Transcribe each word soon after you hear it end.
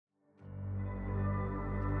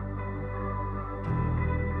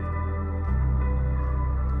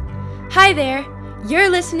Hi there. You're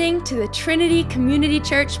listening to the Trinity Community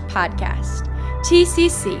Church podcast.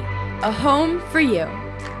 TCC, a home for you.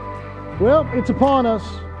 Well, it's upon us,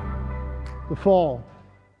 the fall.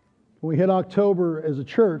 When we hit October as a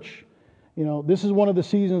church, this is one of the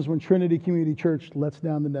seasons when Trinity Community Church lets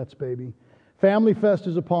down the nets, baby. Family Fest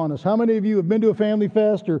is upon us. How many of you have been to a Family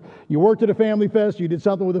Fest, or you worked at a Family Fest, or you did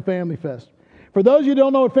something with a Family Fest? For those of you who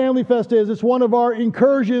don't know what Family Fest is, it's one of our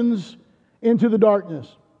incursions into the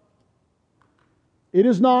darkness. It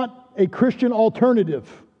is not a Christian alternative.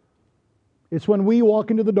 It's when we walk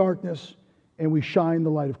into the darkness and we shine the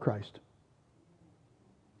light of Christ.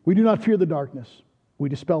 We do not fear the darkness. We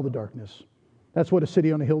dispel the darkness. That's what a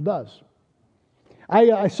city on a hill does.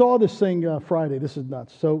 I saw this thing Friday. This is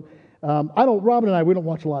nuts. So Robin and I, we don't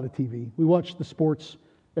watch a lot of TV. We watch the sports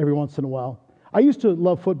every once in a while. I used to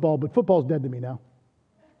love football, but football's dead to me now.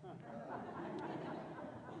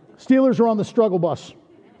 Steelers are on the struggle bus.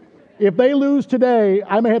 If they lose today,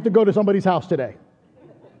 I may have to go to somebody's house today.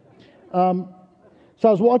 So I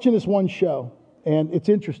was watching this one show, and it's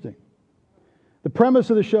interesting. The premise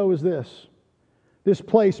of the show is this. This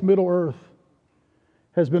place, Middle Earth,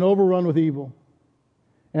 has been overrun with evil,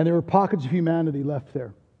 and there are pockets of humanity left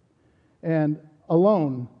there. And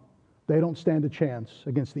alone, they don't stand a chance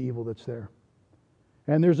against the evil that's there.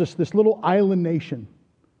 And there's this little island nation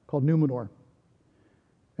called Numenor.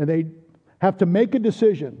 And they have to make a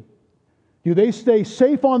decision. Do they stay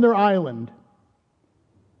safe on their island,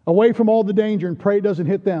 away from all the danger, and pray it doesn't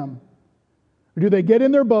hit them? Or do they get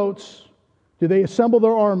in their boats? Do they assemble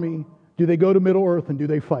their army? Do they go to Middle Earth and do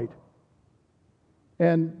they fight?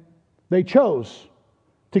 And they chose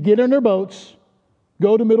to get in their boats,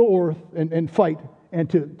 go to Middle Earth and fight, and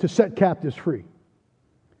to set captives free.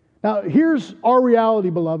 Now, here's our reality,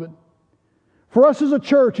 beloved. For us as a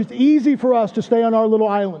church, it's easy for us to stay on our little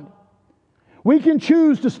island. We can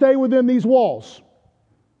choose to stay within these walls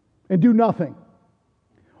and do nothing.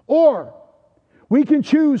 Or we can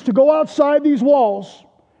choose to go outside these walls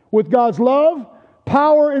with God's love,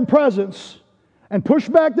 power, and presence and push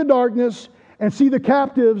back the darkness and see the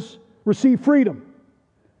captives receive freedom.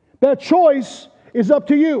 That choice is up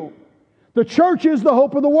to you. The church is the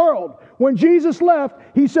hope of the world. When Jesus left,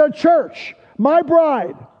 He said, "Church, my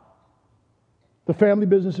bride, the family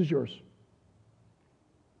business is yours."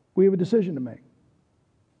 We have a decision to make.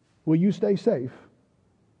 Will you stay safe,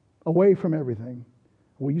 away from everything?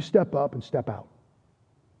 Or will you step up and step out?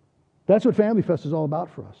 That's what Family Fest is all about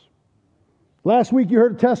for us. Last week you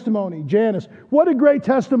heard a testimony. Janice, what a great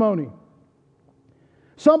testimony.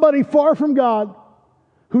 Somebody far from God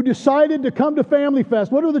who decided to come to Family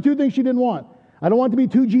Fest. What are the two things she didn't want? I don't want to be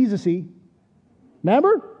too Jesus-y.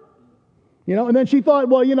 Remember? And then she thought,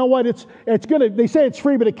 well, you know what, it's gonna, they say it's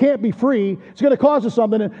free, but it can't be free. It's going to cost us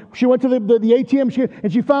something. And she went to the ATM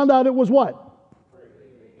and she found out it was what?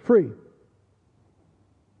 Free.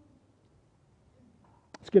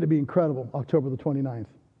 It's going to be incredible, October the 29th.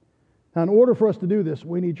 Now, in order for us to do this,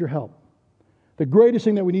 we need your help. The greatest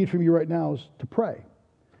thing that we need from you right now is to pray.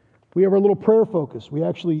 We have our little prayer focus. We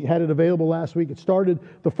actually had it available last week. It started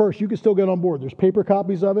the first. You can still get on board. There's paper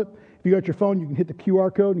copies of it. If you got your phone, you can hit the QR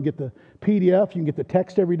code and get the PDF. You can get the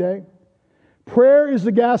text every day. Prayer is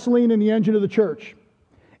the gasoline in the engine of the church.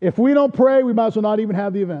 If we don't pray, we might as well not even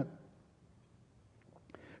have the event.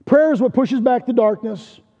 Prayer is what pushes back the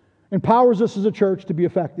darkness, empowers us as a church to be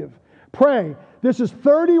effective. Pray. This is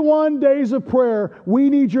 31 days of prayer. We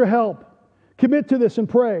need your help. Commit to this and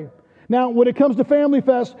pray. Now, when it comes to Family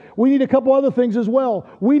Fest, we need a couple other things as well.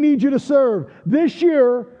 We need you to serve. This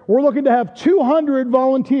year, we're looking to have 200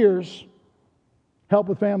 volunteers help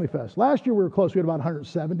with Family Fest. Last year, we were close. We had about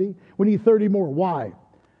 170. We need 30 more. Why?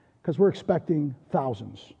 Because we're expecting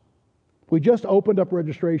thousands. We just opened up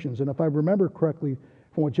registrations, and if I remember correctly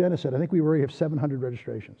from what Jenna said, I think we already have 700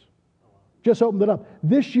 registrations. Just opened it up.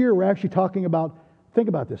 This year, we're actually talking about, think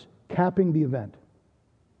about this, capping the event.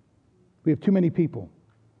 We have too many people.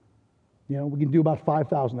 We can do about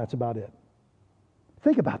 5,000. That's about it.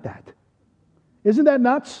 Think about that. Isn't that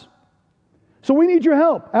nuts? So we need your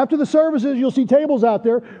help. After the services, you'll see tables out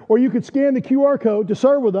there, or you could scan the QR code to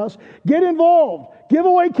serve with us. Get involved. Give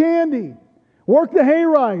away candy. Work the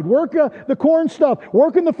hayride. Work the corn stuff.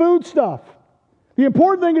 Work in the food stuff. The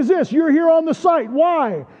important thing is this. You're here on the site.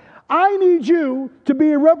 Why? I need you to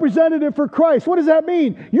be a representative for Christ. What does that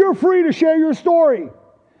mean? You're free to share your story.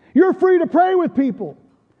 You're free to pray with people.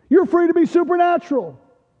 You're free to be supernatural.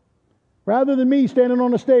 Rather than me standing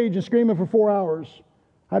on a stage and screaming for 4 hours,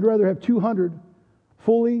 I'd rather have 200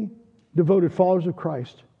 fully devoted followers of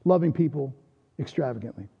Christ, loving people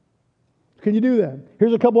extravagantly. Can you do that?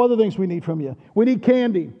 Here's a couple other things we need from you. We need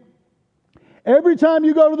candy. Every time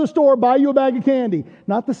you go to the store, buy you a bag of candy.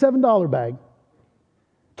 Not the $7 bag.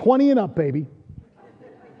 20 and up, baby.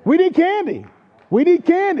 We need candy. We need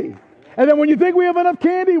candy. And then when you think we have enough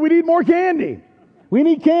candy, we need more candy. We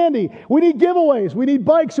need candy. We need giveaways. We need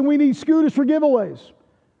bikes and we need scooters for giveaways.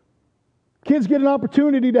 Kids get an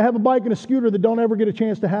opportunity to have a bike and a scooter that don't ever get a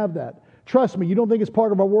chance to have that. Trust me, you don't think it's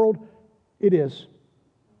part of our world? It is.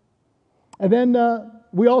 And then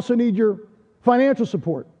we also need your financial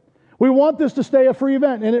support. We want this to stay a free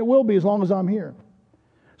event, and it will be as long as I'm here.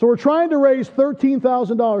 So we're trying to raise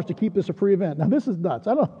 $13,000 to keep this a free event. Now this is nuts.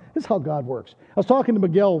 This is how God works. I was talking to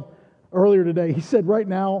Miguel earlier today. He said right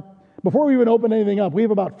now, before we even open anything up, we have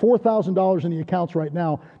about $4,000 in the accounts right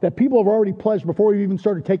now that people have already pledged before we even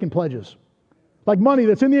started taking pledges. Like money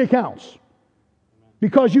that's in the accounts.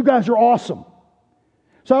 Because you guys are awesome.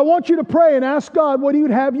 So I want you to pray and ask God what He would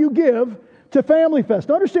have you give to Family Fest.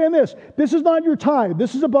 Now understand this. This is not your tithe.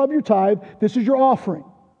 This is above your tithe. This is your offering.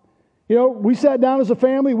 You know, we sat down as a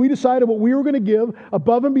family. We decided what we were going to give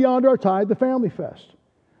above and beyond our tithe to Family Fest.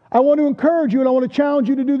 I want to encourage you and I want to challenge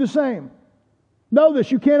you to do the same. Know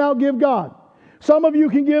this. You can't outgive God. Some of you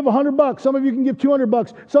can give $100. Some of you can give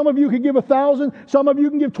 $200. Some of you can give $1,000. Some of you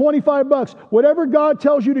can give $25. Whatever God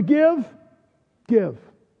tells you to give, give.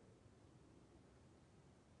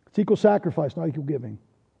 It's equal sacrifice, not equal giving.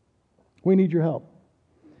 We need your help.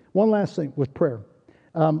 One last thing with prayer.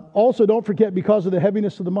 Also, don't forget, because of the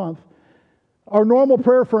heaviness of the month, our normal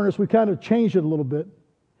prayer furnace, we kind of changed it a little bit.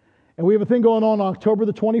 And we have a thing going on October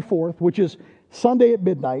the 24th, which is Sunday at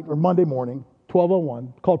midnight, or Monday morning,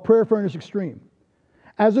 12:01, called Prayer Furnace Extreme.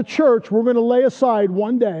 As a church, we're going to lay aside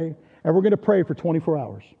one day, and we're going to pray for 24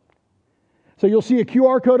 hours. So you'll see a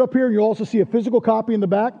QR code up here, and you'll also see a physical copy in the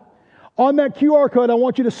back. On that QR code, I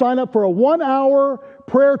want you to sign up for a 1-hour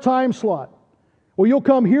prayer time slot. Well, you'll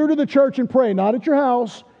come here to the church and pray, not at your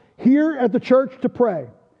house, here at the church to pray.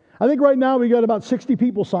 I think right now we got about 60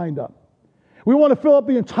 people signed up. We want to fill up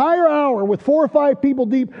the entire hour with 4 or 5 people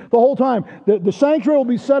deep the whole time. The sanctuary will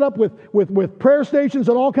be set up with prayer stations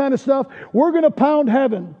and all kind of stuff. We're going to pound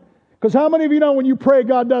heaven. Because how many of you know when you pray,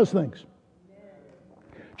 God does things?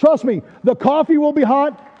 Trust me, the coffee will be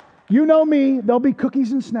hot. You know me, there'll be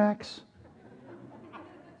cookies and snacks.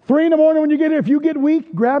 3 in the morning when you get here, if you get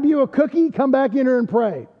weak, grab you a cookie, come back in here and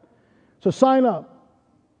pray. So sign up.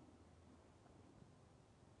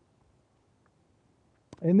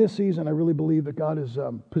 In this season, I really believe that God is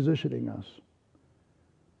positioning us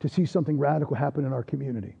to see something radical happen in our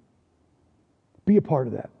community. Be a part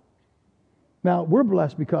of that. Now, we're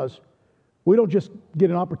blessed because we don't just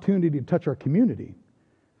get an opportunity to touch our community,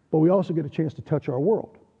 but we also get a chance to touch our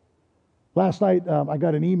world. Last night, I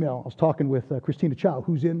got an email. I was talking with Christina Chow,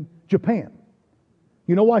 who's in Japan.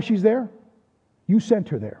 You know why she's there? You sent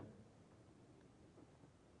her there.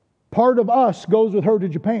 Part of us goes with her to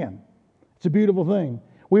Japan. It's a beautiful thing.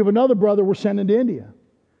 We have another brother we're sending to India.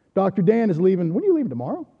 Dr. Dan is leaving. When are you leaving,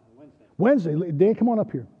 tomorrow? Wednesday. Dan, come on up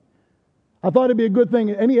here. I thought it'd be a good thing.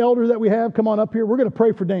 Any elders that we have, come on up here. We're going to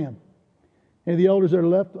pray for Dan. Any of the elders that are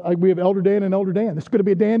left, we have Elder Dan and Elder Dan. This is going to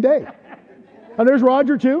be a Dan day. And there's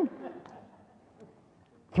Roger, too.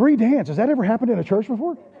 3 Dans. Has that ever happened in a church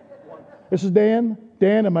before? This is Dan,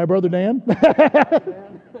 and my brother Dan.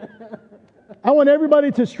 I want everybody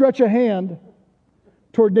to stretch a hand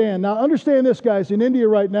toward Dan. Now, understand this, guys. In India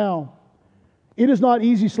right now, it is not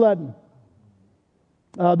easy sledding.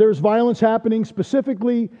 There's violence happening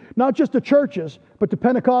specifically, not just to churches, but to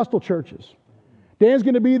Pentecostal churches. Dan's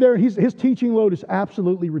going to be there, and his teaching load is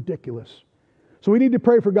absolutely ridiculous. So we need to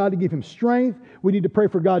pray for God to give him strength. We need to pray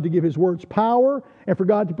for God to give his words power and for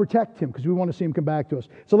God to protect him because we want to see him come back to us.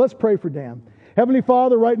 So let's pray for Dan. Heavenly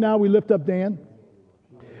Father, right now we lift up Dan.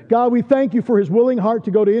 God, we thank you for his willing heart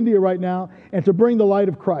to go to India right now and to bring the light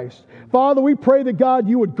of Christ. Father, we pray that, God,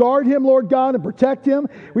 you would guard him, Lord God, and protect him.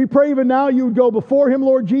 We pray even now you would go before him,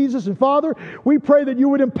 Lord Jesus. And Father, we pray that you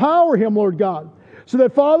would empower him, Lord God, so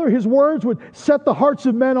that, Father, his words would set the hearts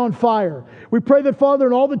of men on fire. We pray that, Father,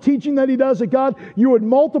 in all the teaching that he does, that, God, you would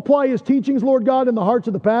multiply his teachings, Lord God, in the hearts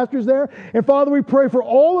of the pastors there. And, Father, we pray for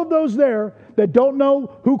all of those there that don't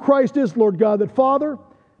know who Christ is, Lord God, that, Father,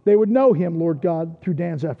 they would know him, Lord God, through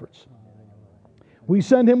Dan's efforts. We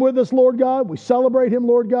send him with us, Lord God. We celebrate him,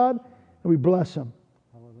 Lord God, and we bless him.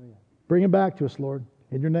 Hallelujah. Bring him back to us, Lord,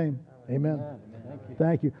 in your name. Amen. Amen.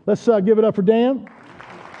 Thank you. Let's give it up for Dan.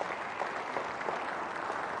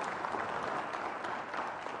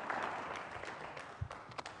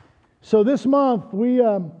 So this month,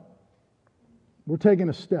 we're taking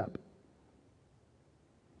a step.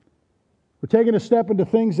 We're taking a step into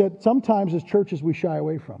things that sometimes as churches we shy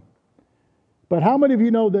away from. But how many of you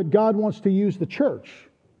know that God wants to use the church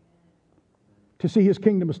to see his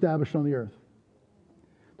kingdom established on the earth.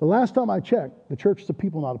 The last time I checked, the church is a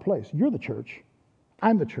people, not a place. You're the church.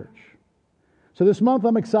 I'm the church. So this month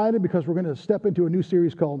I'm excited because we're going to step into a new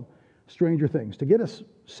series called Stranger Things. To get us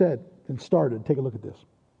set and started, take a look at this.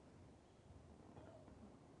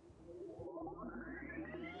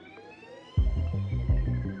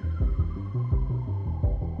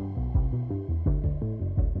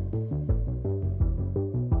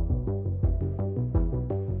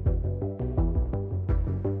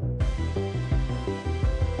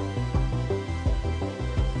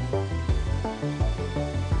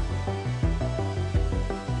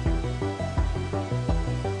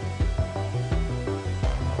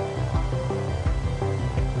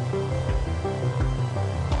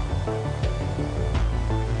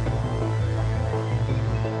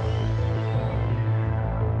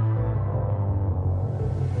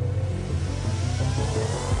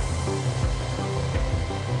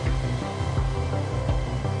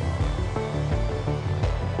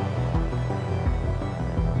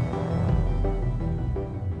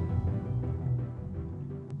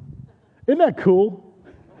 Isn't that cool?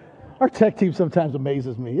 Our tech team sometimes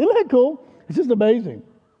amazes me. Isn't that cool? It's just amazing.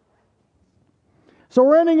 So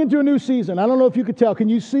we're entering into a new season. I don't know if you could tell. Can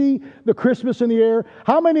you see the Christmas in the air?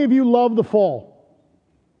 How many of you love the fall?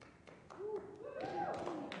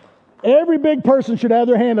 Every big person should have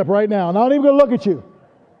their hand up right now. And I'm not even going to look at you.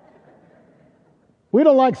 We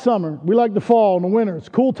don't like summer. We like the fall and the winter. It's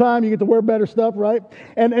a cool time. You get to wear better stuff, right?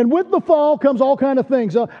 And with the fall comes all kind of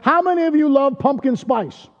things. How many of you love pumpkin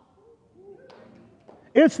spice?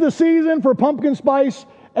 It's the season for pumpkin spice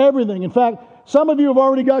everything. In fact, some of you have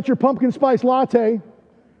already got your pumpkin spice latte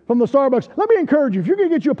from the Starbucks. Let me encourage you, if you're going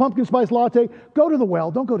to get you a pumpkin spice latte, go to the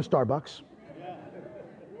well. Don't go to Starbucks.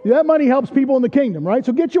 That money helps people in the kingdom, right?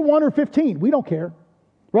 So get you 1 or 15. We don't care,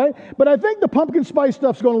 right? But I think the pumpkin spice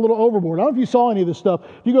stuff's going a little overboard. I don't know if you saw any of this stuff.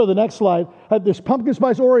 If you go to the next slide, there's pumpkin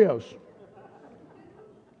spice Oreos.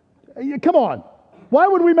 Come on. Why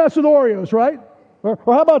would we mess with Oreos, right? Or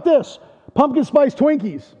how about this? Pumpkin spice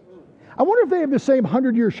Twinkies. I wonder if they have the same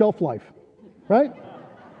 100-year shelf life, right?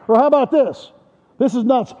 Or how about this? This is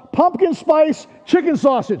nuts. Pumpkin spice chicken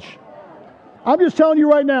sausage. I'm just telling you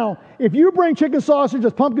right now, if you bring chicken sausage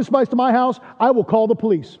as pumpkin spice to my house, I will call the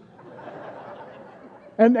police.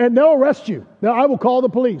 And they'll arrest you. Now, I will call the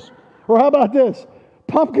police. Or how about this?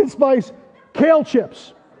 Pumpkin spice kale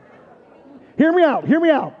chips. Hear me out. Hear me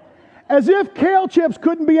out. As if kale chips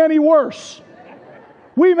couldn't be any worse.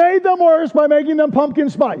 We made them worse by making them pumpkin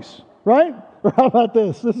spice, right? Or how about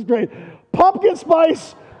this? This is great. Pumpkin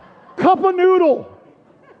spice cup of noodle.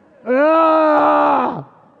 Ah!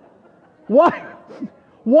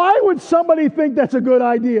 Why would somebody think that's a good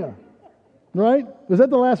idea? Right? Was that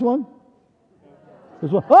the last one?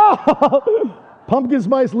 This one. Oh! Pumpkin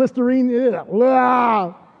spice Listerine.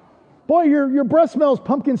 Ah! Boy, your breath smells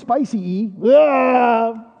pumpkin spicy.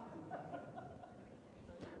 Ah!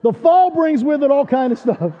 The fall brings with it all kind of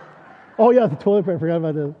stuff. Oh yeah, the toilet paper, I forgot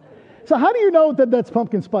about that. So how do you know that that's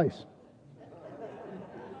pumpkin spice?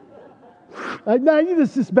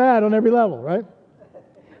 This is bad on every level, right?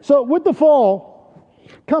 So with the fall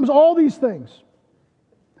comes all these things.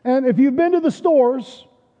 And if you've been to the stores,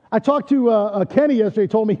 I talked to Kenny yesterday, he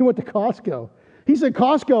told me he went to Costco. He said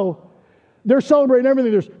Costco, they're celebrating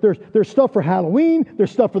everything. There's stuff for Halloween. There's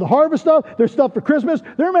stuff for the harvest stuff. There's stuff for Christmas.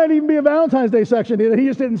 There might even be a Valentine's Day section that he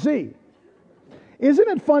just didn't see. Isn't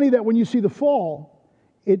it funny that when you see the fall,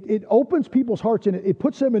 it opens people's hearts and it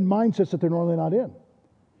puts them in mindsets that they're normally not in.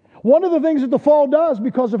 One of the things that the fall does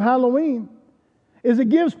because of Halloween is it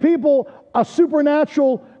gives people a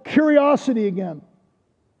supernatural curiosity again.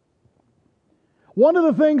 One of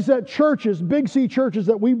the things that churches, Big C churches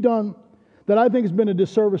that we've done that I think has been a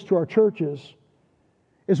disservice to our churches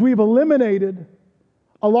is we've eliminated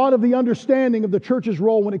a lot of the understanding of the church's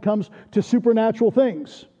role when it comes to supernatural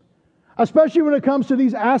things, especially when it comes to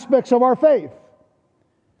these aspects of our faith.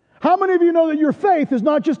 How many of you know that your faith is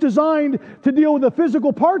not just designed to deal with the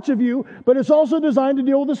physical parts of you, but it's also designed to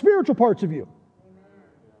deal with the spiritual parts of you?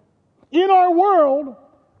 In our world,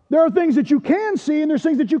 there are things that you can see and there's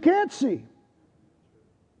things that you can't see.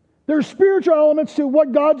 There's spiritual elements to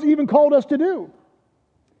what God's even called us to do.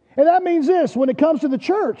 And that means this, when it comes to the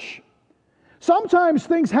church, sometimes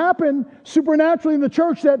things happen supernaturally in the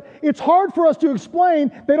church that it's hard for us to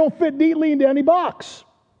explain. They don't fit neatly into any box.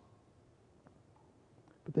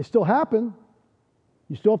 But they still happen.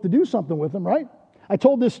 You still have to do something with them, right? I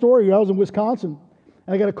told this story. I was in Wisconsin,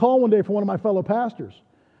 and I got a call one day from one of my fellow pastors.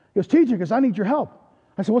 He goes, "Teacher, because I need your help."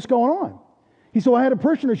 I said, "What's going on?" He said, "Well, I had a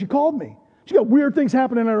parishioner. She called me. She got weird things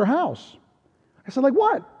happening at her house." I said, "Like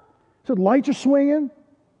what?" He said, "Lights are swinging,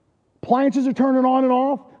 appliances are turning on and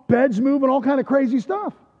off, beds moving, all kind of crazy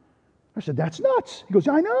stuff. I said, that's nuts. He goes,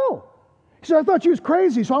 I know. He said, I thought you was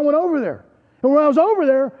crazy, so I went over there. And when I was over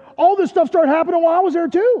there, all this stuff started happening while I was there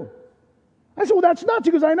too. I said, well, that's nuts.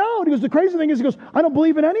 He goes, I know. And he goes, the crazy thing is, he goes, I don't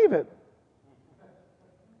believe in any of it.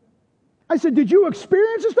 I said, did you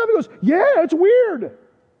experience this stuff? He goes, yeah, it's weird.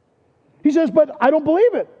 He says, but I don't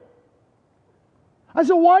believe it. I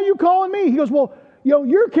said, why are you calling me? He goes, well,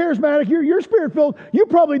 you're charismatic, you're spirit-filled, you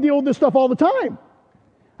probably deal with this stuff all the time.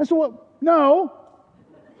 I said, well, no,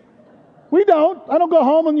 we don't. I don't go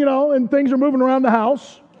home and things are moving around the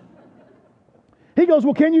house. He goes,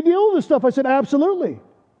 well, can you deal with this stuff? I said, absolutely.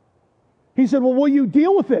 He said, well, will you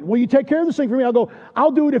deal with it? Will you take care of this thing for me? I'll go,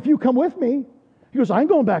 I'll do it if you come with me. He goes, I ain't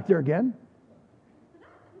going back there again.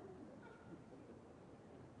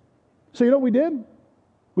 So you know what we did?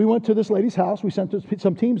 We went to this lady's house. We sent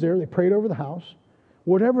some teams there. They prayed over the house.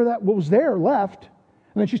 What was there left.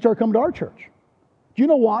 And then she started coming to our church. Do you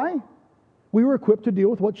know why? We were equipped to deal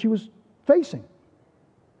with what she was facing.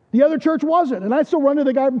 The other church wasn't. And I still run to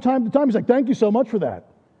the guy from time to time. He's like, thank you so much for that.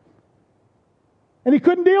 And he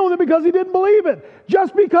couldn't deal with it because he didn't believe it.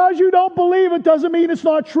 Just because you don't believe it doesn't mean it's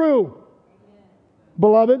not true.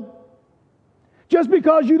 Beloved, just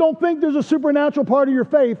because you don't think there's a supernatural part of your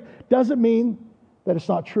faith doesn't mean that it's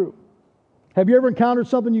not true. Have you ever encountered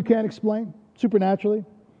something you can't explain supernaturally?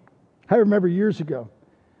 I remember years ago,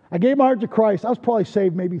 I gave my heart to Christ. I was probably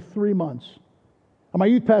saved maybe 3 months. And my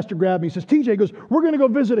youth pastor grabbed me. He says, TJ, goes, we're going to go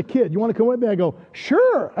visit a kid. You want to come with me? I go,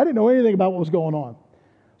 sure. I didn't know anything about what was going on.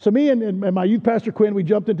 So me and my youth pastor Quinn, we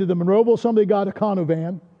jumped into the Monroeville Somebody Got a Econo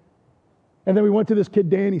van. And then we went to this kid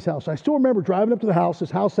Danny's house. I still remember driving up to the house. His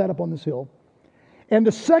house sat up on this hill. And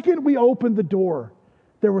the second we opened the door,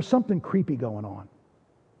 there was something creepy going on.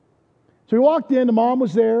 So we walked in. The mom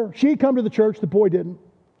was there. She had come to the church. The boy didn't.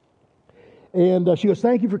 And she goes,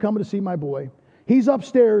 thank you for coming to see my boy. He's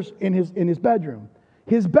upstairs in his bedroom.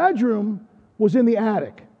 His bedroom was in the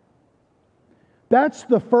attic. That's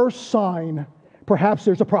the first sign perhaps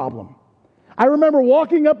there's a problem. I remember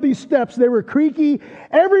walking up these steps. They were creaky.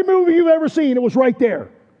 Every movie you've ever seen, it was right there.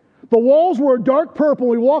 The walls were a dark purple.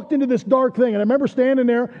 We walked into this dark thing. And I remember standing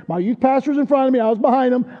there. My youth pastor's in front of me. I was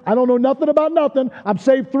behind him. I don't know nothing about nothing. I'm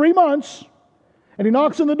saved 3 months. And he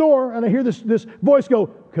knocks on the door. And I hear this voice go,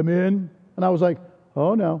 come in. And I was like,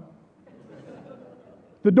 oh no.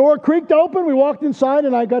 The door creaked open. We walked inside.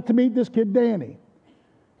 And I got to meet this kid, Danny.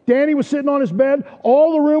 Danny was sitting on his bed.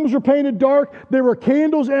 All the rooms were painted dark. There were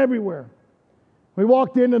candles everywhere. We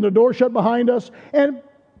walked in and the door shut behind us. And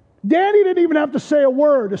Danny didn't even have to say a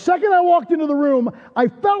word. The second I walked into the room, I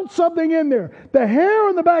felt something in there. The hair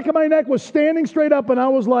on the back of my neck was standing straight up, and I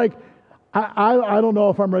was like, I don't know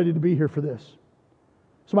if I'm ready to be here for this.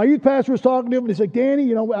 So my youth pastor was talking to him, and he's like,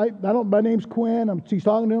 Danny, my name's Quinn. He's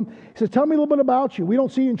talking to him. He says, tell me a little bit about you. We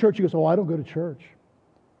don't see you in church. He goes, oh, I don't go to church.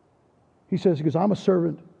 He says, I'm a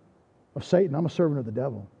servant of Satan. I'm a servant of the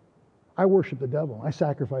devil. I worship the devil. I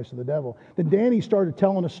sacrifice to the devil. Then Danny started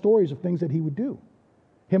telling us stories of things that he would do.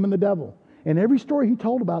 Him and the devil. And every story he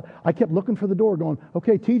told about, I kept looking for the door going,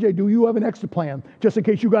 okay, TJ, do you have an exit plan just in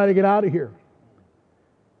case you got to get out of here?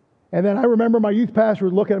 And then I remember my youth pastor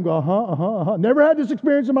would look at him and go, Never had this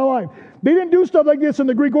experience in my life. They didn't do stuff like this in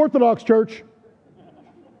the Greek Orthodox Church.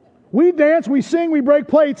 We dance, we sing, we break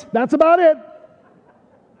plates. That's about it.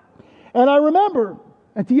 And I remember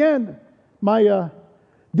at the end,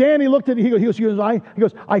 Danny looked at it, he goes,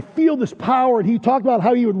 I feel this power. And he talked about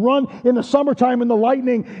how he would run in the summertime in the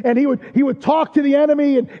lightning, and he would talk to the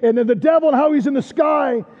enemy and the devil and how he's in the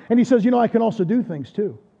sky. And he says, I can also do things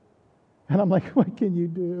too. And I'm like, what can you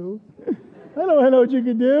do? I don't know what you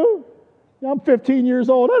can do. I'm 15 years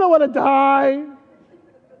old. I don't want to die.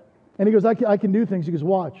 And he goes, I can do things. He goes,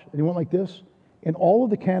 watch. And he went like this. And all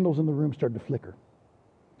of the candles in the room started to flicker.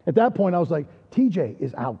 At that point, I was like, TJ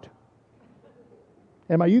is out.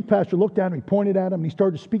 And my youth pastor looked at him, he pointed at him, and he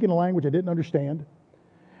started speaking a language I didn't understand.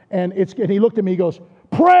 And he looked at me, he goes,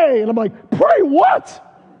 pray! And I'm like, pray what?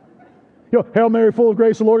 Hail Mary, full of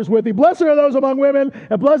grace, the Lord is with thee. Blessed are those among women,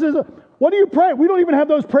 and blessed is... What do you pray? We don't even have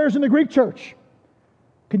those prayers in the Greek church.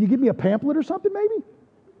 Can you give me a pamphlet or something, maybe?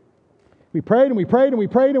 We prayed, and we prayed, and we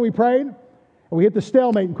prayed, and we prayed, and we hit the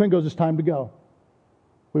stalemate, and Quinn goes, it's time to go.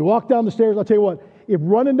 We walked down the stairs. I'll tell you what, if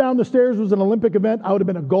running down the stairs was an Olympic event, I would have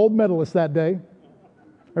been a gold medalist that day.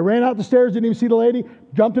 I ran out the stairs, didn't even see the lady,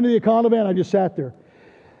 jumped into the Econo van, I just sat there.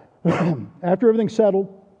 After everything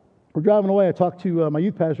settled, we're driving away, I talked to my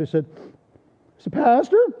youth pastor. I said,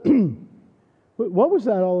 Pastor, what was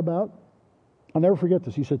that all about? I'll never forget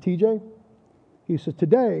this. He said, TJ, he said,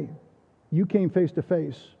 today you came face to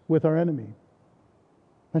face with our enemy.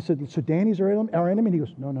 I said, so Danny's our enemy? And he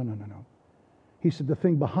goes, no. He said, the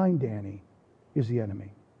thing behind Danny is the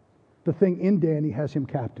enemy. The thing in Danny has him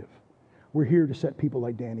captive. We're here to set people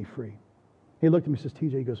like Danny free. He looked at me and says,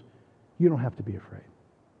 TJ, he goes, you don't have to be afraid.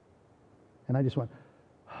 And I just went,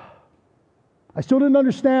 I still didn't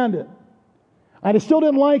understand it. I still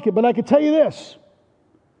didn't like it, but I could tell you this.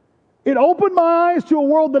 It opened my eyes to a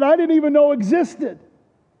world that I didn't even know existed.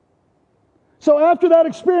 So after that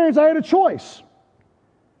experience, I had a choice.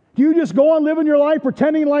 Do you just go on living your life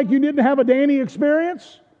pretending like you didn't have a Danny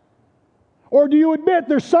experience? Or do you admit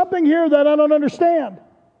there's something here that I don't understand?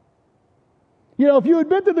 You know, if you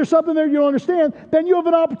admit that there's something there you don't understand, then you have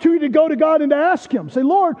an opportunity to go to God and to ask Him. Say,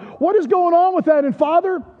 Lord, what is going on with that? And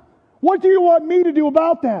Father, what do you want me to do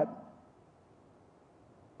about that?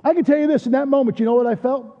 I can tell you this, in that moment, you know what I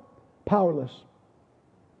felt? Powerless.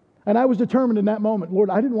 And I was determined in that moment, Lord,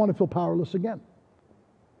 I didn't want to feel powerless again.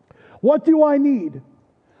 What do I need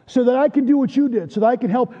so that I can do what you did, so that I can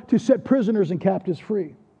help to set prisoners and captives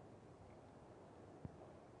free?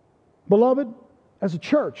 Beloved, as a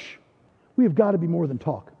church, we have got to be more than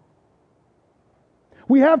talk.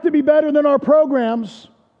 We have to be better than our programs,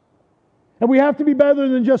 and we have to be better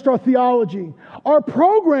than just our theology. Our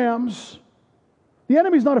programs, the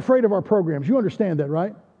enemy's not afraid of our programs. You understand that,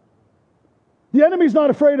 right? The enemy's not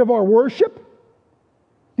afraid of our worship.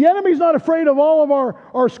 The enemy's not afraid of all of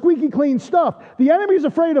our squeaky clean stuff. The enemy's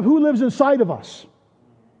afraid of who lives inside of us.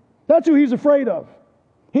 That's who he's afraid of.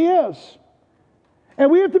 He is. And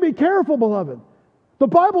we have to be careful, beloved. The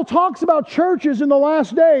Bible talks about churches in the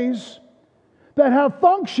last days that have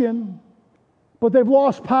function, but they've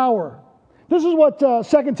lost power. This is what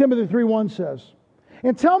 2 Timothy 3:1 says.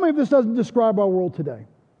 And tell me if this doesn't describe our world today.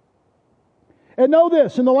 And know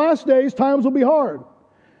this, in the last days, times will be hard.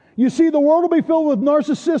 You see, the world will be filled with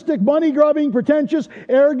narcissistic, money-grubbing, pretentious,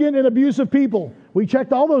 arrogant, and abusive people. We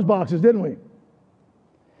checked all those boxes, didn't we?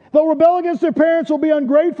 They'll rebel against their parents, will be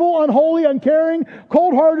ungrateful, unholy, uncaring,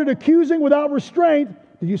 cold-hearted, accusing without restraint.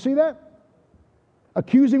 Did you see that?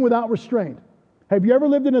 Accusing without restraint. Have you ever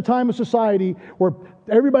lived in a time of society where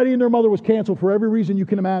everybody and their mother was canceled for every reason you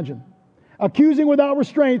can imagine? Accusing without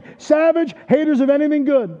restraint, savage, haters of anything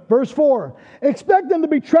good. Verse 4, expect them to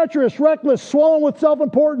be treacherous, reckless, swollen with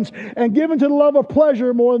self-importance, and given to the love of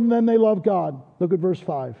pleasure more than they love God. Look at verse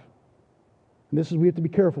 5. And this is, we have to be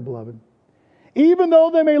careful, beloved. Even though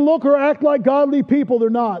they may look or act like godly people, they're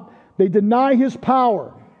not. They deny His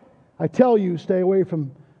power. I tell you, stay away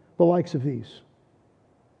from the likes of these.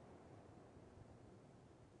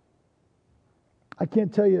 I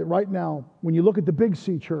can't tell you right now, when you look at the Big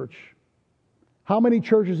C church, how many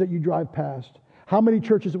churches that you drive past, how many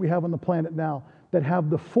churches that we have on the planet now that have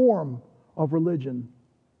the form of religion,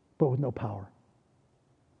 but with no power?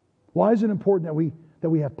 Why is it important that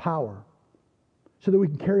we have power? So that we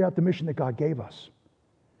can carry out the mission that God gave us.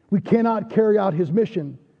 We cannot carry out His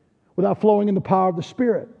mission without flowing in the power of the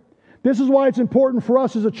Spirit. This is why it's important for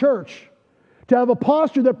us as a church to have a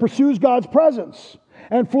posture that pursues God's presence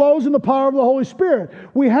and flows in the power of the Holy Spirit.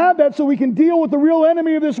 We have that so we can deal with the real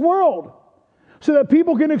enemy of this world, so that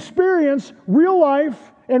people can experience real life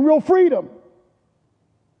and real freedom.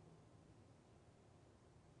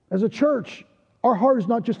 As a church, our heart is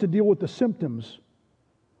not just to deal with the symptoms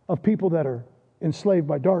of people that are enslaved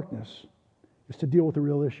by darkness. It's to deal with the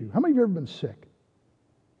real issue. How many of you have ever been sick?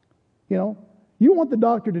 You know, you want the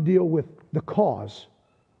doctor to deal with the cause,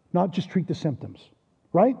 not just treat the symptoms,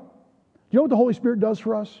 right? You know what the Holy Spirit does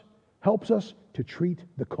for us? Helps us to treat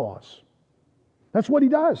the cause. That's what He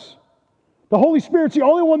does. The Holy Spirit's the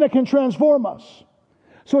only one that can transform us.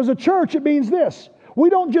 So as a church, it means this. We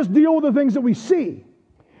don't just deal with the things that we see.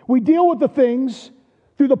 We deal with the things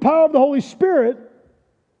through the power of the Holy Spirit,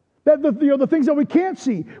 that the things that we can't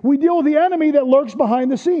see. We deal with the enemy that lurks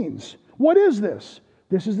behind the scenes. What is this?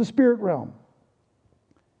 This is the spirit realm.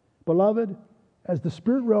 Beloved, as the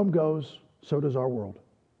spirit realm goes, so does our world.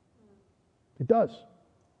 It does.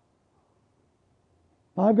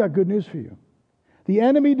 I've got good news for you. The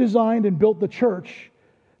enemy designed and built the church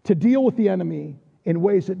to deal with the enemy in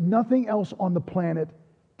ways that nothing else on the planet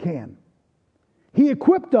can. He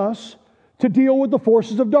equipped us to deal with the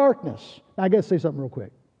forces of darkness. Now, I got to say something real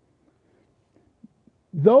quick.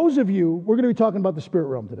 Those of you, we're going to be talking about the spirit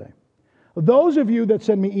realm today. Those of you that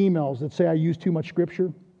send me emails that say I use too much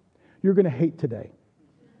scripture, you're going to hate today.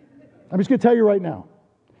 I'm just going to tell you right now.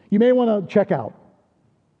 You may want to check out.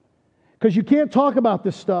 Because you can't talk about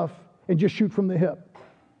this stuff and just shoot from the hip.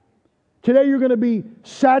 Today you're going to be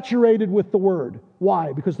saturated with the Word.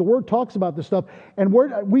 Why? Because the Word talks about this stuff, and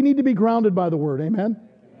we need to be grounded by the Word. Amen?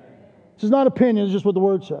 This is not opinion, it's just what the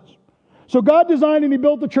Word says. So God designed and He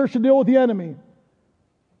built the church to deal with the enemy.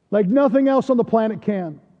 like nothing else on the planet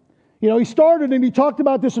can. You know, he started and he talked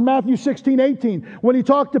about this in Matthew 16:18 when he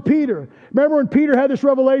talked to Peter. Remember when Peter had this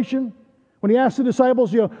revelation? When he asked the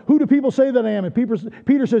disciples, you know, who do people say that I am? And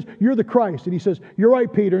Peter says, you're the Christ. And he says, you're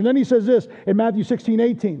right, Peter. And then he says this in Matthew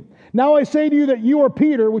 16:18. Now I say to you that you are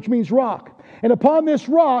Peter, which means rock. And upon this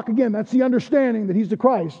rock, again, that's the understanding that he's the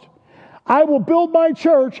Christ, I will build my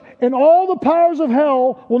church, and all the powers of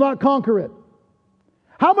hell will not conquer it.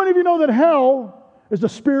 How many of you know that hell is a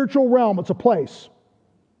spiritual realm? It's a place.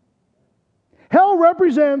 Hell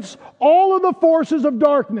represents all of the forces of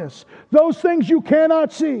darkness, those things you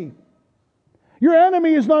cannot see. Your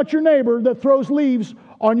enemy is not your neighbor that throws leaves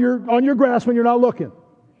on your grass when you're not looking.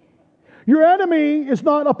 Your enemy is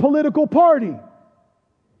not a political party.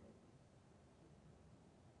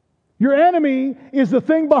 Your enemy is the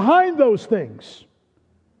thing behind those things.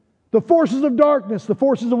 The forces of darkness, the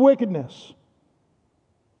forces of wickedness.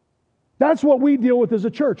 That's what we deal with as a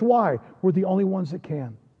church. Why? We're the only ones that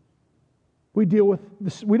can. We don't deal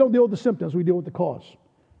with the symptoms, we deal with the cause.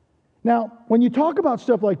 Now, when you talk about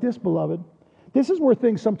stuff like this, beloved, this is where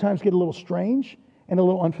things sometimes get a little strange and a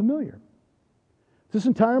little unfamiliar. This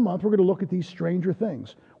entire month, we're going to look at these stranger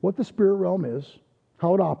things. What the spirit realm is,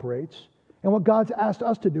 how it operates, and what God's asked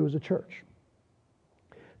us to do as a church.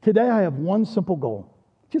 Today, I have one simple goal.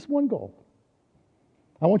 Just one goal.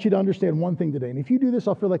 I want you to understand one thing today. And if you do this,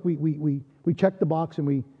 I'll feel like we checked the box and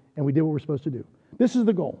we did what we're supposed to do. This is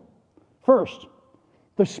the goal. First,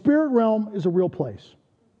 the spirit realm is a real place.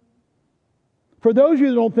 For those of you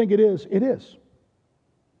that don't think it is, it is.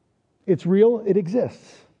 It's real, it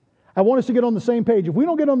exists. I want us to get on the same page. If we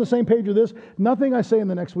don't get on the same page with this, nothing I say in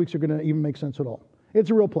the next weeks are going to even make sense at all. It's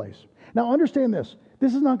a real place. Now understand this.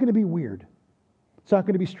 This is not going to be weird. It's not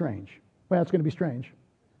going to be strange. Well, it's going to be strange.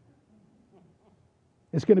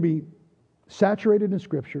 It's going to be saturated in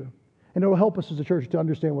Scripture, and it will help us as a church to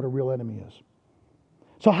understand what a real enemy is.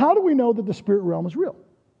 So how do we know that the spirit realm is real?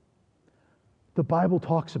 The Bible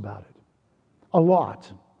talks about it a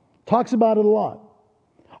lot. Talks about it a lot.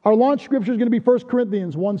 Our launch scripture is going to be 1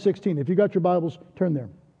 Corinthians 1:16. If you got your Bibles, turn there.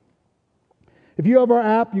 If you have our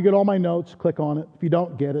app, you get all my notes. Click on it. If you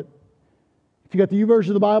don't, get it. If you got the YouVersion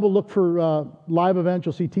of the Bible, look for live events.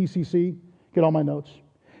 You'll see TCC. Get all my notes.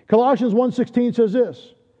 Colossians 1:16 says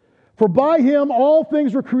this, for by him all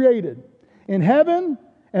things were created, in heaven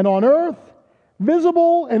and on earth,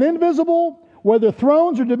 visible and invisible, whether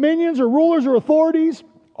thrones or dominions or rulers or authorities,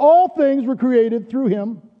 all things were created through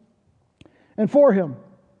him and for him.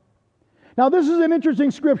 Now, this is an interesting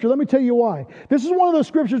scripture. Let me tell you why. This is one of those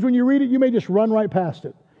scriptures, when you read it, you may just run right past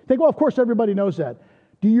it. Think, well, of course, everybody knows that.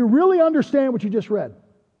 Do you really understand what you just read?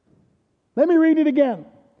 Let me read it again.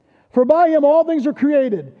 For by him all things are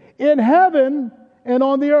created, in heaven and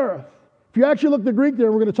on the earth. If you actually look at the Greek there,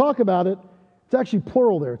 we're going to talk about it. It's actually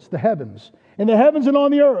plural there. It's the heavens. In the heavens and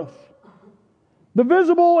on the earth. The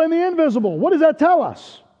visible and the invisible. What does that tell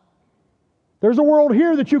us? There's a world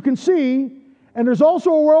here that you can see, and there's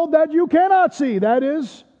also a world that you cannot see. That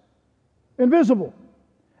is invisible.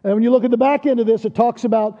 And when you look at the back end of this, it talks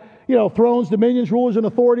about, thrones, dominions, rulers, and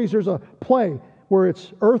authorities. There's a play where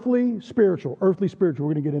it's earthly, spiritual. Earthly, spiritual.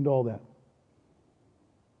 We're going to get into all that.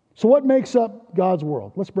 So what makes up God's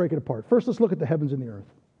world? Let's break it apart. First, let's look at the heavens and the earth.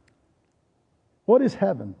 What is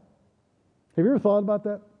heaven? Have you ever thought about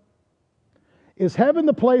that? Is heaven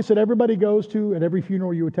the place that everybody goes to at every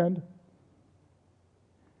funeral you attend?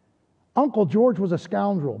 Uncle George was a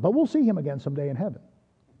scoundrel, but we'll see him again someday in heaven.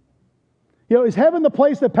 Is heaven the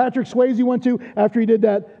place that Patrick Swayze went to after he did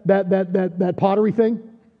that pottery thing?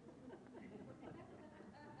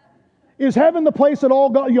 Is heaven the place that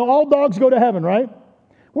all dogs go to heaven, right?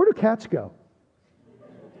 Where do cats go?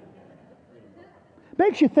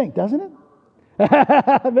 Makes you think, doesn't it?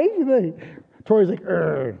 Makes you think. Troy's like,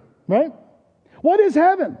 right? What is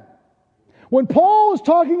heaven? When Paul is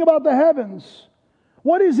talking about the heavens,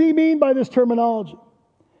 what does he mean by this terminology?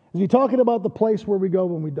 Is he talking about the place where we go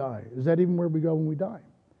when we die? Is that even where we go when we die?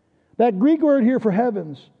 That Greek word here for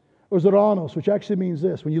heavens was uranos, which actually means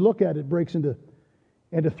this. When you look at it, it breaks into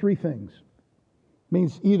three things. It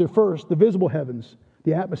means either first, the visible heavens,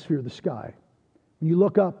 the atmosphere, the sky. When you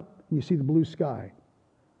look up and you see the blue sky,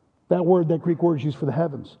 that Greek word is used for the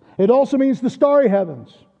heavens. It also means the starry heavens.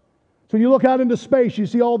 So when you look out into space, you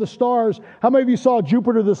see all the stars. How many of you saw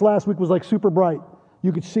Jupiter this last week was like super bright?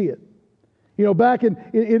 You could see it. Back in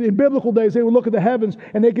biblical days, they would look at the heavens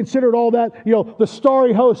and they considered all that, the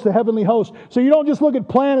starry host, the heavenly host. So you don't just look at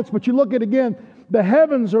planets, but you look at, again, the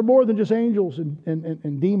heavens are more than just angels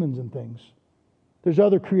and demons and things. There's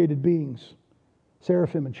other created beings,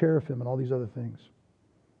 seraphim and cherubim and all these other things.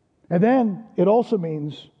 And then it also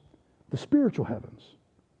means the spiritual heavens.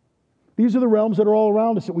 These are the realms that are all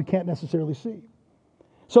around us that we can't necessarily see.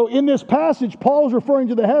 So in this passage, Paul is referring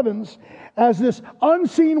to the heavens as this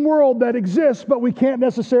unseen world that exists, but we can't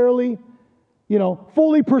necessarily,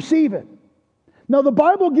 fully perceive it. Now, the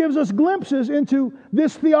Bible gives us glimpses into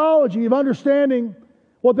this theology of understanding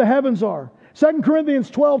what the heavens are. 2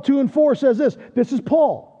 Corinthians 12:2-4 says this. This is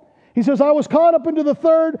Paul. He says, I was caught up into the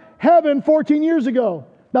third heaven 14 years ago.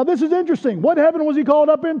 Now, this is interesting. What heaven was he called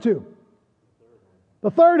up into?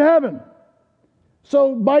 The third heaven.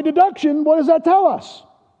 So, by deduction, what does that tell us?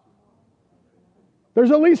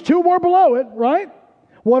 There's at least two more below it, right?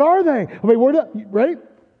 What are they? Right?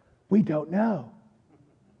 We don't know.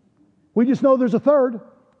 We just know there's a third.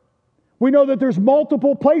 We know that there's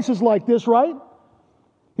multiple places like this, right?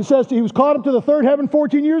 He says he was caught up to the third heaven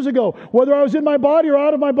 14 years ago. Whether I was in my body or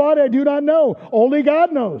out of my body, I do not know. Only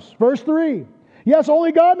God knows. Verse 3. Yes,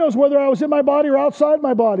 only God knows whether I was in my body or outside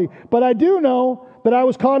my body. But I do know that I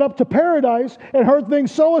was caught up to paradise and heard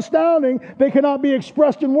things so astounding they cannot be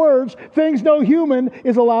expressed in words, things no human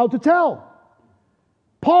is allowed to tell.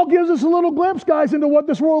 Paul gives us a little glimpse, guys, into what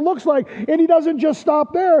this world looks like. And he doesn't just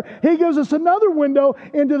stop there. He gives us another window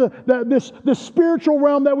into this spiritual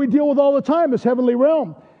realm that we deal with all the time, this heavenly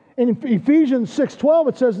realm. In Ephesians 6:12,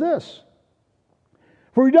 it says this.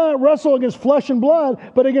 For we do not wrestle against flesh and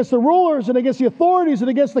blood, but against the rulers and against the authorities and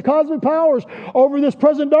against the cosmic powers over this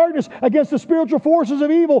present darkness, against the spiritual forces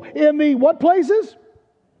of evil in the what places?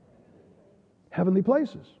 Heavenly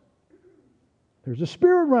places. There's a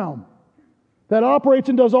spirit realm that operates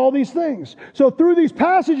and does all these things. So through these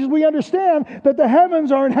passages, we understand that the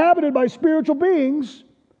heavens are inhabited by spiritual beings,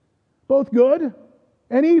 both good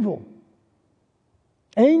and evil.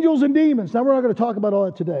 Angels and demons. Now, we're not going to talk about all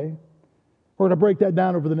that today. We're going to break that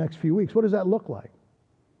down over the next few weeks. What does that look like?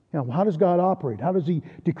 How does God operate? How does He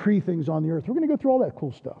decree things on the earth? We're going to go through all that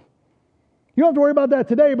cool stuff. You don't have to worry about that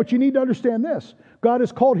today, but you need to understand this. God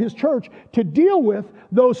has called His church to deal with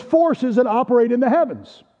those forces that operate in the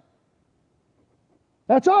heavens.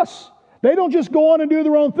 That's us. They don't just go on and do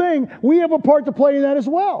their own thing. We have a part to play in that as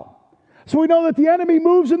well. So we know that the enemy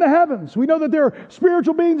moves in the heavens. We know that there are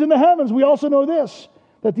spiritual beings in the heavens. We also know this,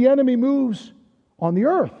 that the enemy moves on the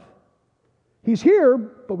earth. He's here,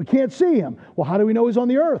 but we can't see Him. Well, how do we know He's on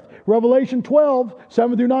the earth? Revelation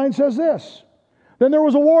 12:7-9 says this. Then there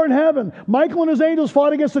was a war in heaven. Michael and his angels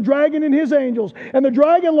fought against the dragon and his angels. And the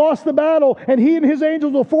dragon lost the battle, and he and his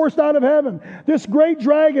angels were forced out of heaven. This great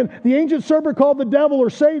dragon, the ancient serpent called the devil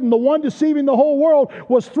or Satan, the one deceiving the whole world,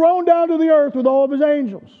 was thrown down to the earth with all of his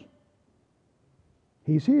angels.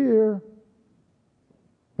 He's here.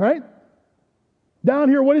 Right? Down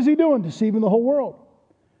here, what is he doing? Deceiving the whole world.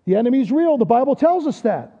 The enemy's real. The Bible tells us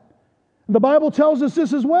that. And the Bible tells us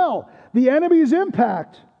this as well. The enemy's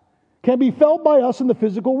impact can be felt by us in the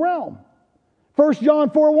physical realm. 1 John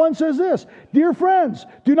 4:1 says this, Dear friends,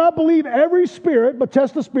 do not believe every spirit, but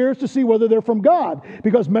test the spirits to see whether they're from God,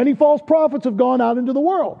 because many false prophets have gone out into the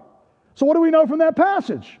world. So what do we know from that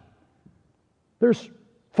passage? There's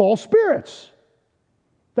false spirits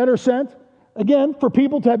that are sent, again, for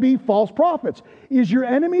people to be false prophets. Is your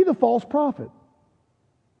enemy the false prophet?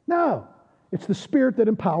 No. It's the spirit that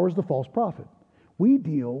empowers the false prophet. We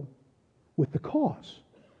deal with the cause,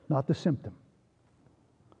 not the symptom.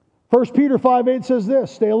 1 Peter 5:8 says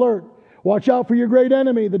this, stay alert. Watch out for your great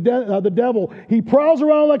enemy, the devil. He prowls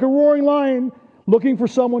around like a roaring lion looking for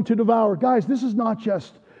someone to devour. Guys, this is not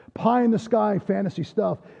just pie in the sky fantasy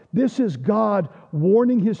stuff. This is God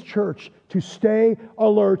warning His church to stay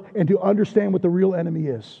alert and to understand what the real enemy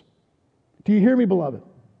is. Do you hear me, beloved?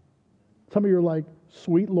 Some of you are like,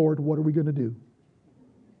 sweet Lord, what are we going to do?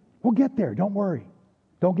 We'll get there. Don't worry.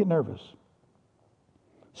 Don't get nervous.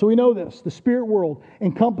 So we know this. The spirit world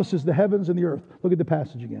encompasses the heavens and the earth. Look at the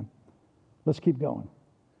passage again. Let's keep going.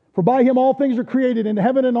 For by Him all things are created in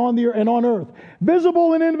heaven and on earth,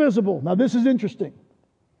 visible and invisible. Now this is interesting.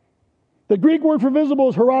 The Greek word for visible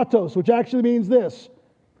is heratos, which actually means this.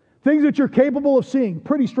 Things that you're capable of seeing.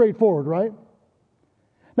 Pretty straightforward, right?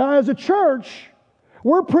 Now as a church,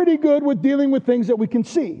 we're pretty good with dealing with things that we can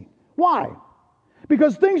see. Why?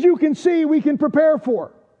 Because things you can see, we can prepare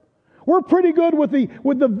for. We're pretty good with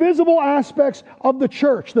the visible aspects of the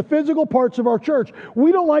church, the physical parts of our church.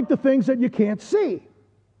 We don't like the things that you can't see.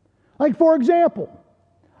 Like, for example,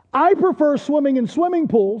 I prefer swimming in swimming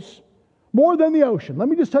pools more than the ocean. Let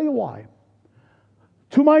me just tell you why.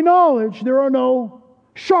 To my knowledge, there are no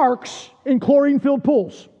sharks in chlorine-filled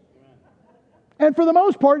pools. And for the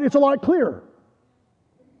most part, it's a lot clearer.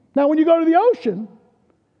 Now, when you go to the ocean,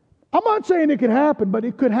 I'm not saying it could happen, but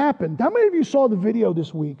it could happen. How many of you saw the video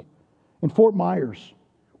this week in Fort Myers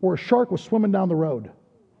where a shark was swimming down the road?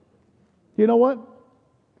 You know what?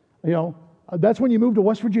 That's when you move to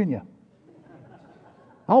West Virginia.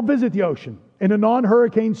 I'll visit the ocean in a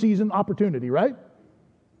non-hurricane season opportunity, right?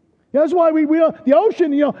 That's why the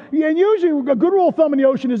ocean, and usually a good rule of thumb in the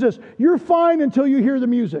ocean is this: you're fine until you hear the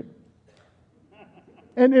music.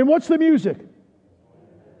 And what's the music?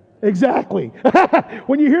 Exactly.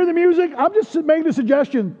 When you hear the music, I'm just making a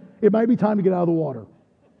suggestion. It might be time to get out of the water.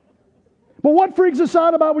 But what freaks us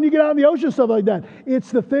out about when you get out in the ocean, stuff like that?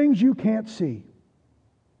 It's the things you can't see.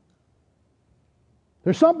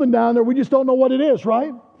 There's something down there, we just don't know what it is,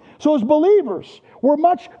 right? So as believers, we're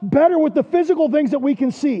much better with the physical things that we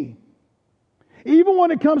can see. Even when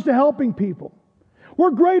it comes to helping people.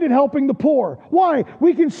 We're great at helping the poor. Why?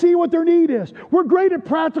 We can see what their need is. We're great at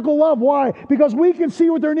practical love. Why? Because we can see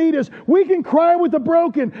what their need is. We can cry with the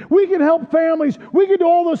broken. We can help families. We can do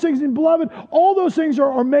all those things. And beloved, all those things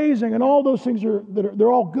are amazing, and all those things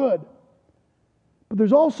they're all good. But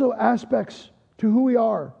there's also aspects to who we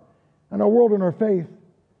are and our world and our faith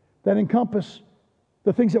that encompass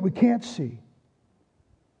the things that we can't see.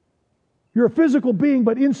 You're a physical being,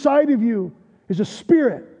 but inside of you is a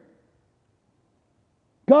spirit.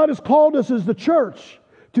 God has called us as the church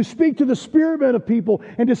to speak to the spirit man of people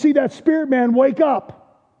and to see that spirit man wake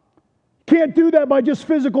up. Can't do that by just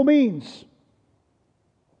physical means.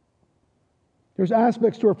 There's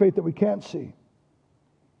aspects to our faith that we can't see.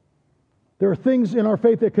 There are things in our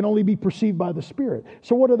faith that can only be perceived by the Spirit.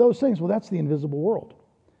 So what are those things? Well, that's the invisible world.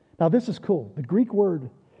 Now this is cool. The Greek word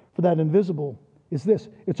for that invisible is this.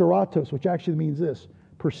 It's eratos, which actually means this: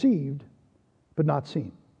 perceived but not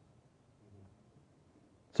seen.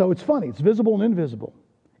 So it's funny. It's visible and invisible.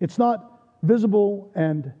 It's not visible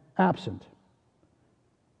and absent.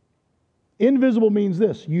 Invisible means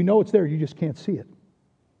this: you know it's there, you just can't see it.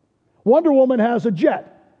 Wonder Woman has a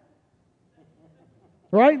jet,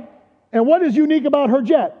 right? And what is unique about her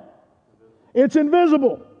jet? It's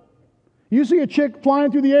invisible. You see a chick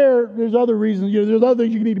flying through the air, there's other reasons, there's other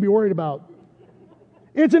things you need to be worried about.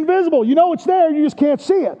 It's invisible. You know it's there, you just can't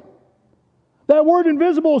see it. That word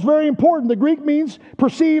invisible is very important. The Greek means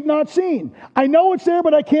perceived, not seen. I know it's there,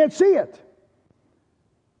 but I can't see it.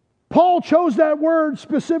 Paul chose that word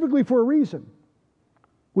specifically for a reason.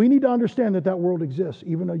 We need to understand that world exists,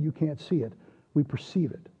 even though you can't see it. We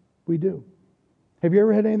perceive it. We do. Have you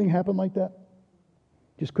ever had anything happen like that?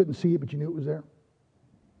 Just couldn't see it, but you knew it was there?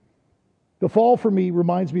 The fall for me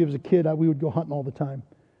reminds me of as a kid, we would go hunting all the time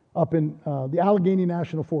up in the Allegheny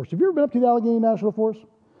National Forest. Have you ever been up to the Allegheny National Forest?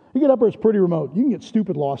 You get up there, it's pretty remote. You can get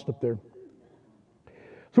stupid lost up there.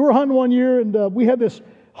 So we were hunting one year, and we had this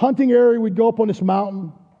hunting area. We'd go up on this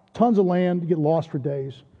mountain, tons of land, you get lost for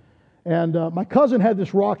days. And my cousin had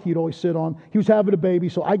this rock he'd always sit on. He was having a baby,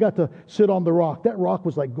 so I got to sit on the rock. That rock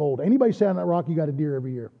was like gold. Anybody sat on that rock, you got a deer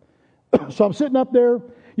every year. So I'm sitting up there.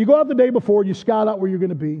 You go out the day before, you scout out where you're going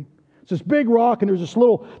to be. It's this big rock, and there's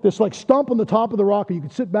this like stump on the top of the rock, and you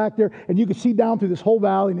can sit back there, and you can see down through this whole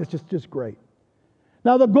valley, and it's just great.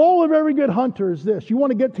 Now, the goal of every good hunter is this. You want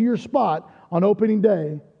to get to your spot on opening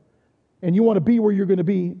day, and you want to be where you're going to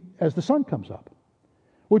be as the sun comes up,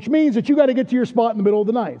 which means that you got to get to your spot in the middle of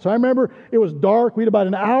the night. So I remember it was dark. We had about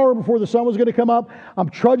an hour before the sun was going to come up. I'm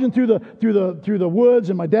trudging through the woods,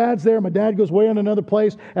 and my dad's there. My dad goes way on another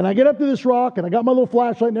place, and I get up to this rock, and I got my little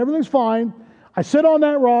flashlight, and everything's fine. I sit on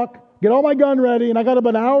that rock, get all my gun ready, and I got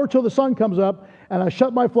about an hour till the sun comes up, and I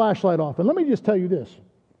shut my flashlight off. And let me just tell you this.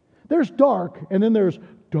 There's dark, and then there's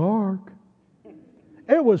dark.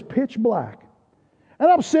 It was pitch black. And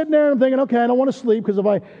I'm sitting there, and I'm thinking, okay, I don't want to sleep, because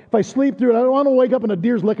if I sleep through it, I don't want to wake up and a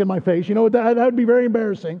deer's licking my face. That would be very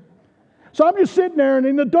embarrassing. So I'm just sitting there, and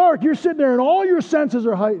in the dark, you're sitting there, and all your senses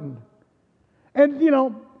are heightened. And,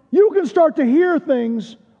 you can start to hear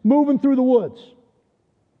things moving through the woods.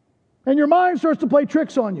 And your mind starts to play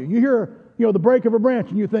tricks on you. You hear, the break of a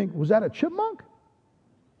branch, and you think, was that a chipmunk?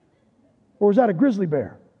 Or was that a grizzly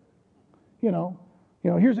bear?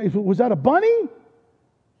 Was that a bunny?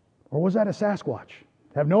 Or was that a Sasquatch?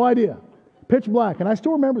 Have no idea. Pitch black. And I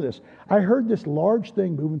still remember this. I heard this large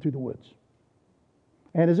thing moving through the woods.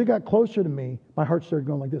 And as it got closer to me, my heart started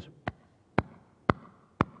going like this.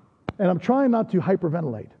 And I'm trying not to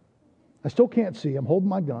hyperventilate. I still can't see. I'm holding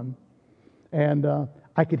my gun. And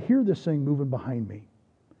I could hear this thing moving behind me.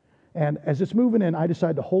 And as it's moving in, I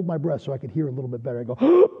decided to hold my breath so I could hear a little bit better. I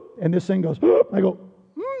go, and this thing goes, I go,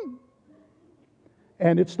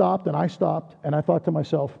 and it stopped, and I stopped, and I thought to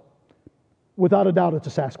myself, without a doubt, it's a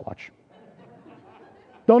Sasquatch.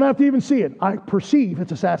 Don't have to even see it. I perceive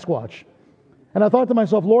it's a Sasquatch. And I thought to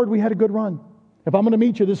myself, Lord, we had a good run. If I'm going to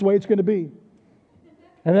meet you, this is the way it's going to be.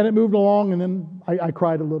 And then it moved along, and then I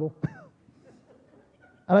cried a little.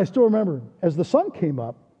 And I still remember, as the sun came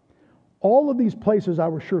up, All of these places I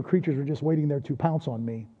was sure creatures were just waiting there to pounce on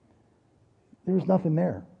me. There was nothing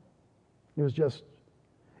there. It was just,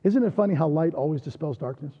 isn't it funny how light always dispels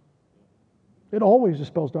darkness? It always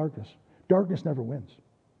dispels darkness. Darkness never wins.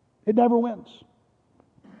 It never wins.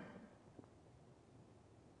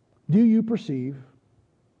 Do you perceive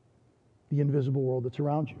the invisible world that's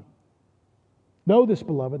around you? Know this,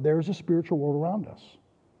 beloved, there is a spiritual world around us.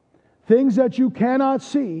 Things that you cannot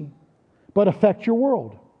see, but affect your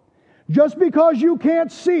world. Just because you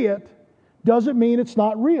can't see it doesn't mean it's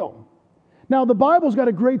not real. Now, the Bible's got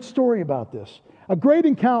a great story about this. A great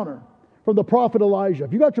encounter from the prophet Elijah.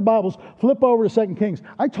 If you got your Bibles, flip over to 2 Kings.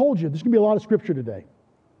 I told you, there's going to be a lot of scripture today.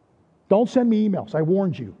 Don't send me emails. I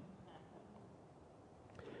warned you.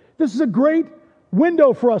 This is a great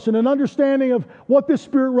window for us and an understanding of what this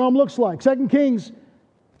spirit realm looks like. 2 Kings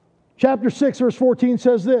chapter 6, verse 14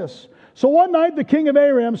 says this. So one night the king of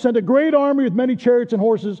Aram sent a great army with many chariots and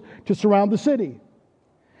horses to surround the city.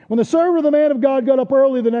 When the servant of the man of God got up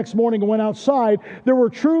early the next morning and went outside, there were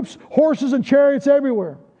troops, horses, and chariots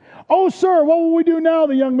everywhere. Oh, sir, what will we do now?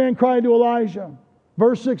 The young man cried to Elijah.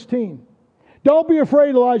 Verse 16. Don't be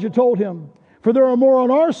afraid, Elijah told him, for there are more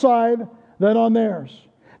on our side than on theirs.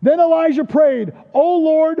 Then Elijah prayed, O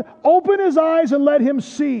Lord, open his eyes and let him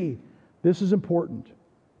see. This is important.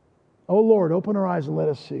 O Lord, open our eyes and let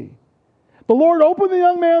us see. The Lord opened the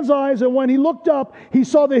young man's eyes, and when he looked up, he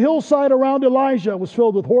saw the hillside around Elijah was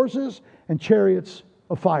filled with horses and chariots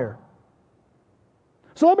of fire.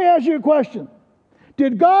 So let me ask you a question.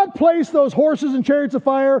 Did God place those horses and chariots of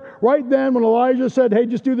fire right then when Elijah said, hey,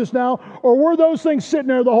 just do this now? Or were those things sitting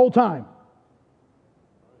there the whole time?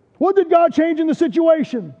 What did God change in the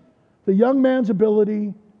situation? The young man's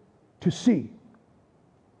ability to see.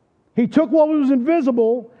 He took what was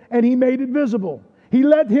invisible and he made it visible. He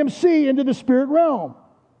let him see into the spirit realm.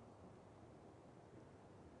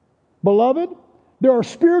 Beloved, there are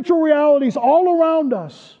spiritual realities all around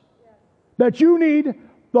us that you need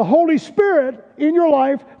the Holy Spirit in your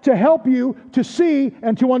life to help you to see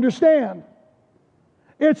and to understand.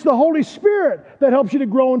 It's the Holy Spirit that helps you to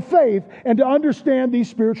grow in faith and to understand these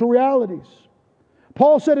spiritual realities.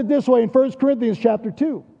 Paul said it this way in 1 Corinthians chapter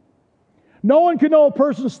 2. No one can know a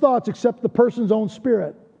person's thoughts except the person's own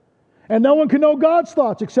spirit. And no one can know God's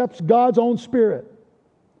thoughts except God's own spirit.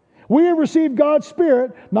 We have received God's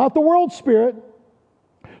Spirit, not the world's spirit,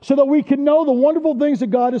 so that we can know the wonderful things that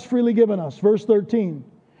God has freely given us. Verse 13.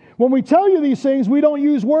 When we tell you these things, we don't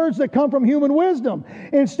use words that come from human wisdom.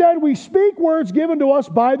 Instead, we speak words given to us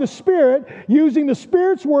by the Spirit, using the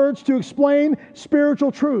Spirit's words to explain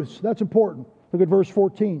spiritual truths. That's important. Look at verse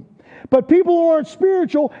 14. But people who aren't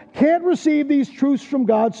spiritual can't receive these truths from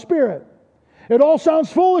God's Spirit. It all sounds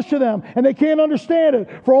foolish to them, and they can't understand it.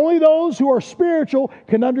 For only those who are spiritual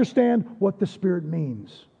can understand what the Spirit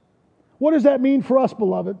means. What does that mean for us,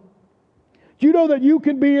 beloved? Do you know that you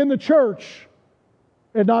can be in the church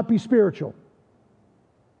and not be spiritual?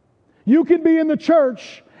 You can be in the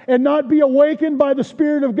church and not be awakened by the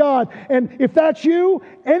Spirit of God. And if that's you,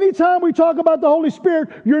 anytime we talk about the Holy Spirit,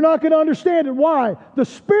 you're not going to understand it. Why? The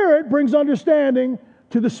Spirit brings understanding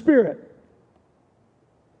to the Spirit.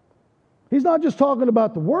 He's not just talking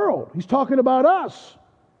about the world. He's talking about us.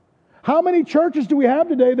 How many churches do we have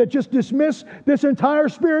today that just dismiss this entire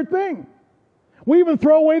Spirit thing? We even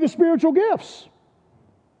throw away the spiritual gifts.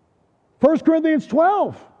 1 Corinthians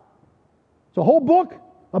 12. It's a whole book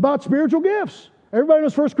about spiritual gifts. Everybody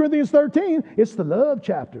knows 1 Corinthians 13. It's the love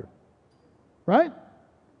chapter. Right?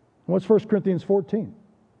 What's 1 Corinthians 14?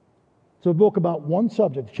 It's a book about one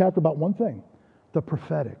subject, a chapter about one thing. The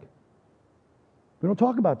prophetic. We don't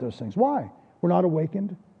talk about those things. Why? We're not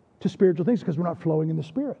awakened to spiritual things because we're not flowing in the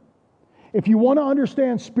Spirit. If you want to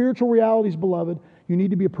understand spiritual realities, beloved, you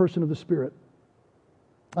need to be a person of the Spirit.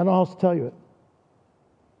 I don't know how else to tell you it.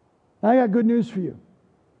 I got good news for you.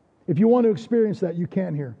 If you want to experience that, you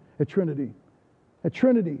can here at Trinity. At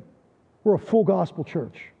Trinity, we're a full gospel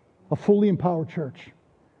church, a fully empowered church.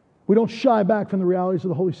 We don't shy back from the realities of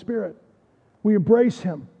the Holy Spirit. We embrace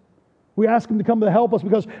Him. We ask Him to come to help us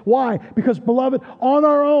because, why? Because, beloved, on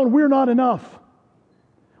our own, we're not enough.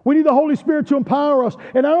 We need the Holy Spirit to empower us.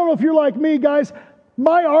 And I don't know if you're like me, guys,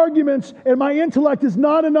 my arguments and my intellect is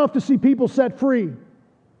not enough to see people set free.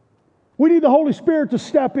 We need the Holy Spirit to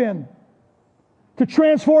step in, to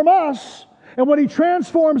transform us. And when He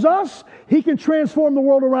transforms us, He can transform the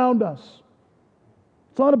world around us.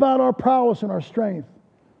 It's not about our prowess and our strength.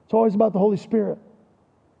 It's always about the Holy Spirit.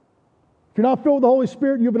 If you're not filled with the Holy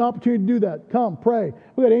Spirit, you have an opportunity to do that. Come, pray.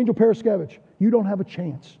 We got Angel Paraskevich. You don't have a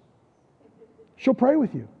chance. She'll pray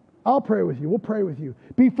with you. I'll pray with you. We'll pray with you.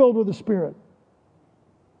 Be filled with the Spirit.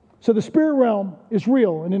 So the spirit realm is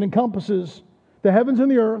real, and it encompasses the heavens and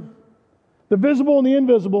the earth, the visible and the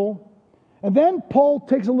invisible. And then Paul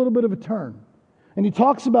takes a little bit of a turn, and he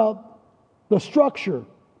talks about the structure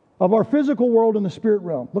of our physical world and the spirit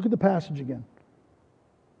realm. Look at the passage again.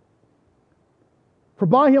 For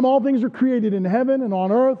by him all things are created in heaven and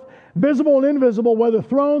on earth, visible and invisible, whether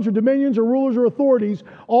thrones or dominions or rulers or authorities,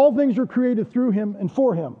 all things are created through him and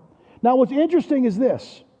for him. Now what's interesting is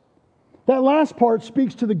this. That last part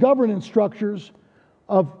speaks to the governance structures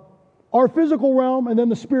of our physical realm and then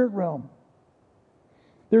the spirit realm.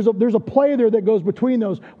 There's a play there that goes between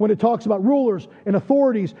those when it talks about rulers and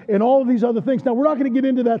authorities and all of these other things. Now, we're not going to get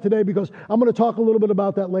into that today because I'm going to talk a little bit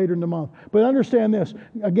about that later in the month. But understand this.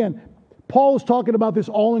 Again, Paul is talking about this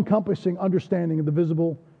all-encompassing understanding of the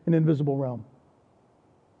visible and invisible realm.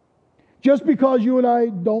 Just because you and I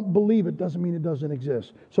don't believe it doesn't mean it doesn't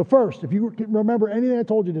exist. So first, if you remember anything I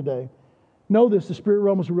told you today, know this, the spirit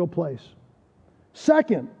realm is a real place.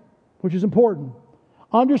 Second, which is important,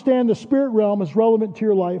 understand the spirit realm is relevant to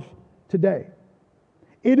your life today.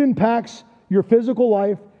 It impacts your physical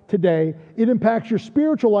life today. It impacts your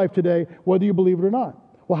spiritual life today, whether you believe it or not.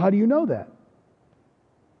 Well, how do you know that?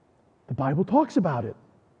 The Bible talks about it.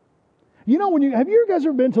 You know, have you guys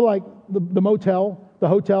ever been to like the motel, the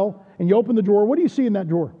hotel, and you open the drawer? What do you see in that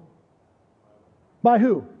drawer? By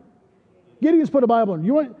who? Gideon's put a Bible in.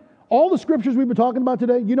 You want all the scriptures we've been talking about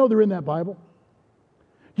today? You know they're in that Bible.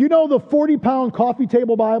 Do you know the 40-pound coffee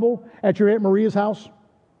table Bible at your Aunt Maria's house?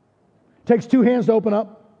 Takes 2 hands to open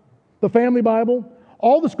up. The family Bible.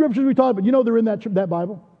 All the scriptures we talked about, you know they're in that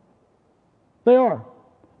Bible. They are.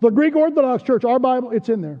 The Greek Orthodox Church, our Bible, it's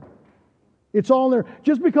in there. It's all in there.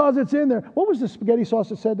 Just because it's in there. What was the spaghetti sauce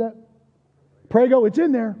that said that? Prego, it's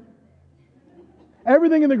in there.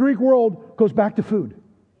 Everything in the Greek world goes back to food.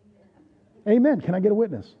 Amen. Can I get a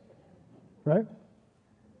witness? Right?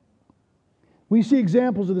 We see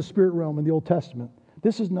examples of the spirit realm in the Old Testament.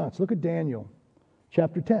 This is nuts. Look at Daniel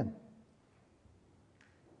chapter 10.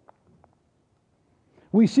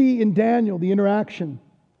 We see in Daniel the interaction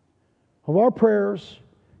of our prayers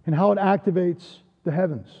and how it activates the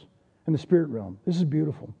heavens and the spirit realm. This is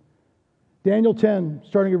beautiful. Daniel 10,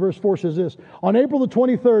 starting at verse 4, says this. On April the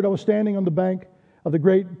 23rd, I was standing on the bank of the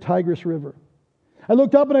great Tigris River. I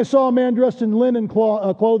looked up and I saw a man dressed in linen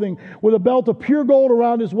clothing with a belt of pure gold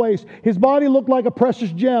around his waist. His body looked like a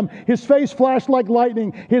precious gem. His face flashed like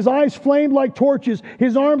lightning. His eyes flamed like torches.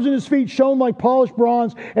 His arms and his feet shone like polished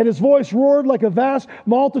bronze. And his voice roared like a vast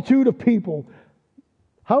multitude of people.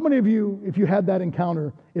 How many of you, if you had that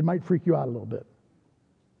encounter, it might freak you out a little bit?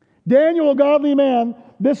 Daniel, a godly man,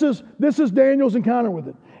 this is Daniel's encounter with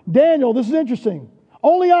it. Daniel, this is interesting.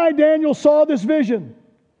 Only I, Daniel, saw this vision.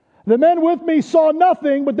 The men with me saw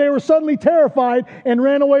nothing, but they were suddenly terrified and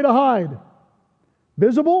ran away to hide.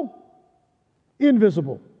 Visible,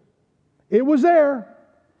 invisible. It was there.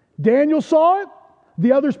 Daniel saw it.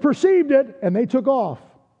 The others perceived it, and they took off.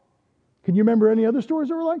 Can you remember any other stories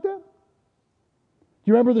that were like that? Do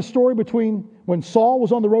you remember the story between when Saul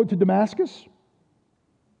was on the road to Damascus?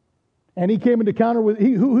 And he came into encounter with,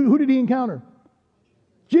 who did he encounter?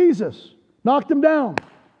 Jesus. Knocked him down.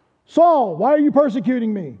 Saul, why are you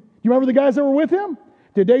persecuting me? Do you remember the guys that were with him?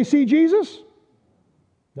 Did they see Jesus?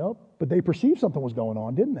 Nope. But they perceived something was going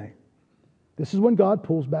on, didn't they? This is when God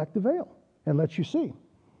pulls back the veil and lets you see.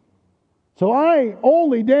 So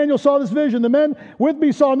Daniel saw this vision. The men with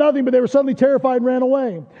me saw nothing, but they were suddenly terrified and ran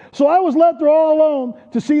away. So I was left there all alone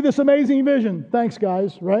to see this amazing vision. Thanks,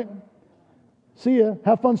 guys, right? See ya.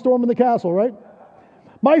 Have fun storming the castle, right?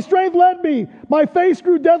 My strength led me. My face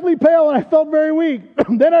grew deathly pale and I felt very weak.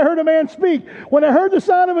 Then I heard a man speak. When I heard the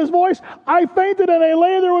sound of his voice, I fainted and I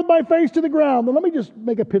lay there with my face to the ground. Now let me just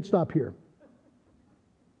make a pit stop here.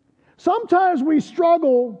 Sometimes we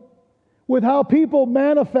struggle with how people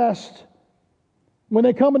manifest when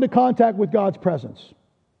they come into contact with God's presence.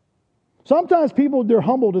 Sometimes people, they're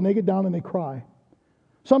humbled and they get down and they cry.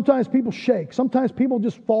 Sometimes people shake. Sometimes people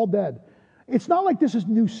just fall dead. It's not like this is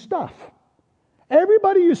new stuff.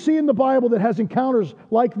 Everybody you see in the Bible that has encounters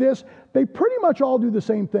like this, they pretty much all do the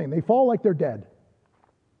same thing. They fall like they're dead.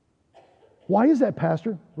 Why is that,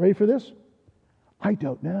 Pastor? Ready for this? I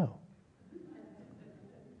don't know.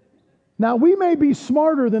 Now, we may be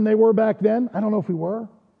smarter than they were back then. I don't know if we were.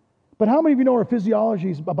 But how many of you know our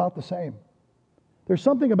physiology is about the same? There's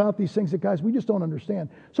something about these things that, guys, we just don't understand.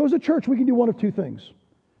 So as a church, we can do one of two things.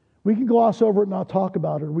 We can gloss over it and not talk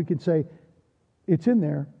about it, or we can say, it's in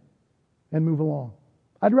there, and move along.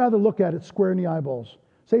 I'd rather look at it square in the eyeballs.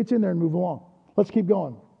 Say it's in there and move along. Let's keep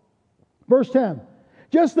going. Verse 10.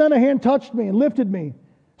 Just then a hand touched me and lifted me.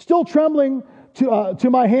 Still trembling to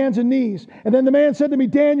my hands and knees. And then the man said to me,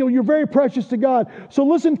 Daniel, you're very precious to God. So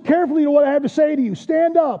listen carefully to what I have to say to you.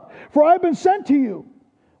 Stand up, for I have been sent to you.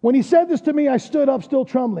 When he said this to me, I stood up, still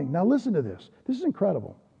trembling. Now listen to this. This is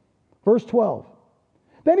incredible. Verse 12.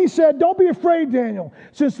 Then he said, don't be afraid, Daniel.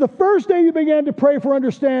 Since the first day you began to pray for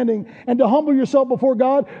understanding and to humble yourself before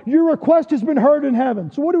God, your request has been heard in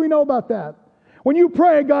heaven. So what do we know about that? When you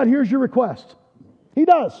pray, God hears your request. He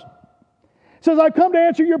does. It says, I've come to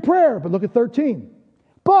answer your prayer. But look at 13.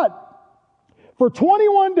 But for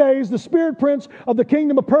 21 days, the spirit prince of the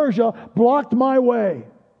kingdom of Persia blocked my way.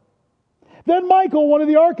 Then Michael, one of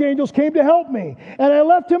the archangels, came to help me, and I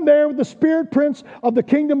left him there with the spirit prince of the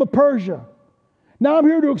kingdom of Persia. Now I'm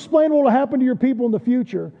here to explain what will happen to your people in the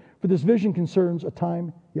future, for this vision concerns a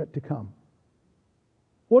time yet to come.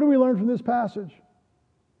 What do we learn from this passage?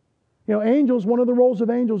 You know, angels, one of the roles of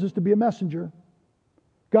angels is to be a messenger.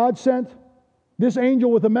 God sent this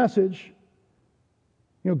angel with a message.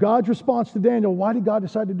 You know, God's response to Daniel, why did God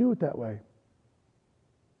decide to do it that way?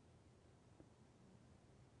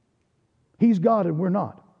 He's God and we're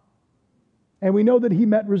not. And we know that he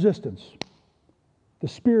met resistance. The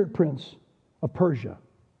spirit prince of Persia.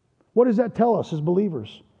 What does that tell us as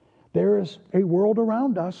believers? There is a world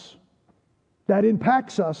around us that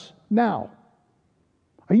impacts us now.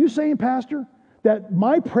 Are you saying, Pastor, that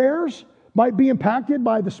my prayers might be impacted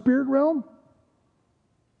by the spirit realm?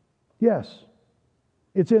 Yes,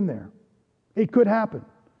 it's in there. It could happen.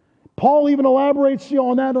 Paul even elaborates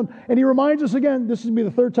on that, and he reminds us again, this is going to be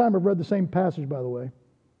the third time I've read the same passage, by the way.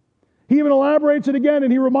 He even elaborates it again,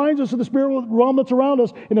 and he reminds us of the spiritual realm that's around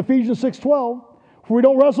us in Ephesians 6:12. For we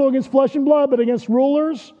don't wrestle against flesh and blood, but against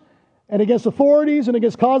rulers and against authorities and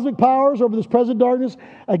against cosmic powers over this present darkness,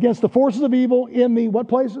 against the forces of evil in the what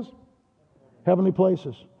places? Heavenly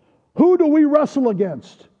places. Who do we wrestle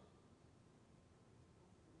against?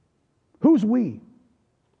 Who's we?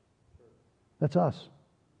 That's us.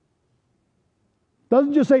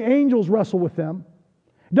 Doesn't just say angels wrestle with them.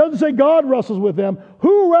 It doesn't say God wrestles with them.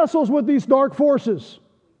 Who wrestles with these dark forces?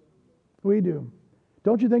 We do.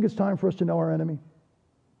 Don't you think it's time for us to know our enemy?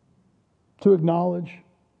 To acknowledge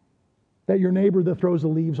that your neighbor that throws the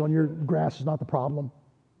leaves on your grass is not the problem.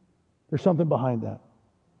 There's something behind that.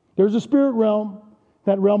 There's a spirit realm.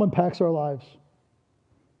 That realm impacts our lives.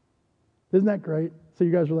 Isn't that great? So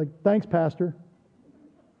you guys are like, thanks, Pastor,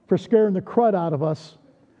 for scaring the crud out of us.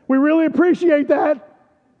 We really appreciate that.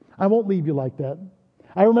 I won't leave you like that.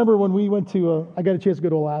 I remember when we went to, I got a chance to go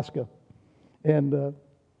to Alaska. And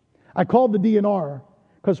I called the DNR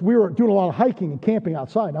because we were doing a lot of hiking and camping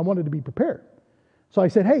outside. And I wanted to be prepared. So I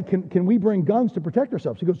said, hey, can we bring guns to protect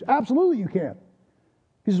ourselves? He goes, absolutely you can.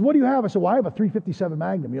 He says, what do you have? I said, well, I have a .357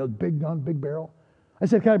 Magnum, you know, big gun, big barrel. I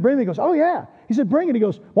said, can I bring it? He goes, oh yeah. He said, bring it. He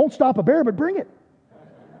goes, won't stop a bear, but bring it.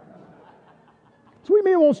 So what do you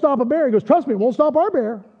mean it won't stop a bear? He goes, trust me, it won't stop our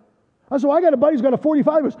bear. I said, well, I got a buddy who's got a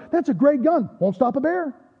 .45. He goes, that's a great gun. Won't stop a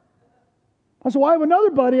bear. I said, well, I have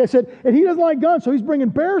another buddy. I said, and he doesn't like guns, so he's bringing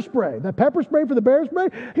bear spray. That pepper spray for the bear spray.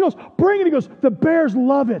 He goes, bring it. He goes, the bears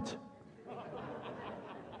love it.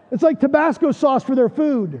 It's like Tabasco sauce for their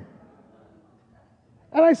food.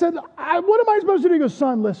 And I said, what am I supposed to do? He goes,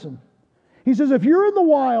 son, listen. He says, if you're in the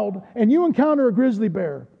wild and you encounter a grizzly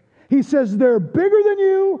bear, he says, they're bigger than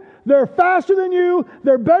you, they're faster than you,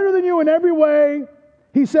 they're better than you in every way.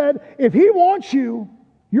 He said, if he wants you,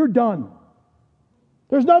 you're done.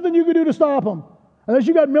 There's nothing you can do to stop him. Unless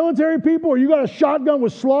you got military people or you got a shotgun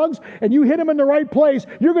with slugs and you hit him in the right place,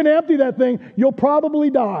 you're going to empty that thing. You'll probably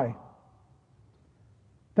die.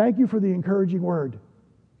 Thank you for the encouraging word.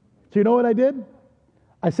 So you know what I did?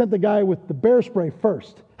 I sent the guy with the bear spray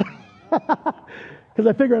first. Because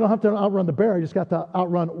I figured I don't have to outrun the bear. I just got to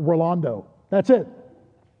outrun Rolando. That's it.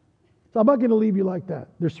 So I'm not going to leave you like that.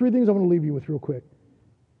 There's three things I want to leave you with real quick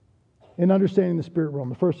in understanding the spirit realm.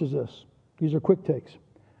 The first is this. These are quick takes.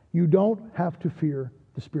 You don't have to fear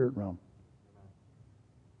the spirit realm.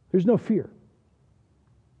 There's no fear.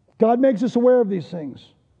 God makes us aware of these things.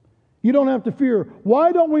 You don't have to fear.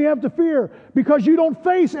 Why don't we have to fear? Because you don't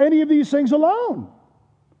face any of these things alone.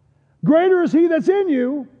 Greater is he that's in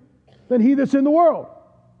you than he that's in the world.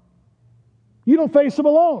 You don't face them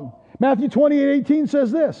alone. Matthew 28:18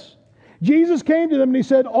 says this. Jesus came to them and he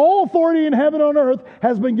said, all authority in heaven and on earth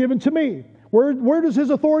has been given to me. Where does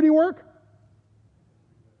his authority work?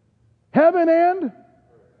 Heaven and?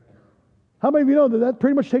 How many of you know that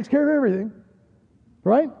pretty much takes care of everything?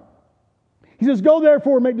 Right? He says, go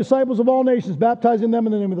therefore and make disciples of all nations, baptizing them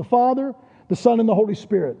in the name of the Father, the Son, and the Holy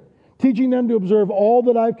Spirit, teaching them to observe all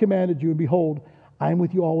that I've commanded you, and behold, I am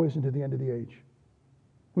with you always unto the end of the age.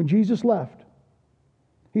 When Jesus left,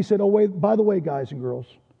 he said, by the way, guys and girls,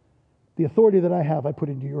 The authority that I have, I put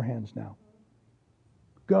into your hands now.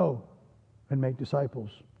 Go and make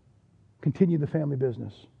disciples. Continue the family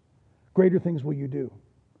business. Greater things will you do.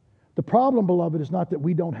 The problem, beloved, is not that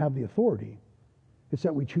we don't have the authority. It's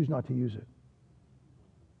that we choose not to use it.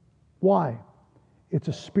 Why? It's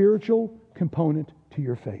a spiritual component to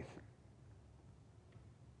your faith.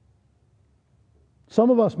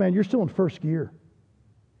 Some of us, man, you're still in first gear.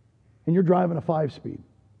 And you're driving a 5-speed.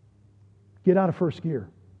 Get out of first gear.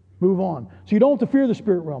 Move on. So you don't have to fear the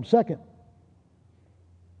spirit realm. Second,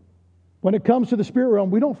 when it comes to the spirit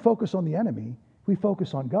realm, we don't focus on the enemy. We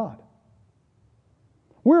focus on God.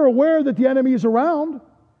 We're aware that the enemy is around.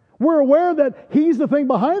 We're aware that he's the thing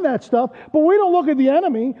behind that stuff, but we don't look at the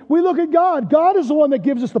enemy. We look at God. God is the one that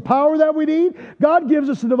gives us the power that we need. God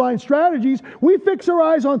gives us the divine strategies. We fix our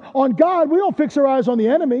eyes on God. We don't fix our eyes on the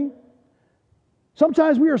enemy.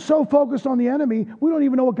 Sometimes we are so focused on the enemy, we don't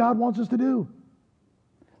even know what God wants us to do.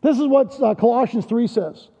 This is what Colossians 3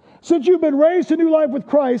 says. Since you've been raised to new life with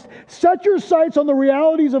Christ, set your sights on the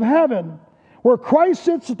realities of heaven, where Christ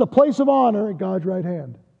sits at the place of honor at God's right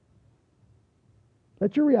hand.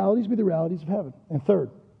 Let your realities be the realities of heaven. And third,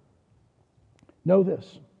 know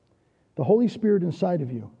this. The Holy Spirit inside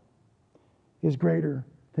of you is greater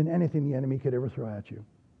than anything the enemy could ever throw at you.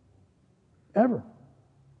 Ever.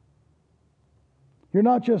 You're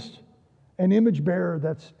not just an image bearer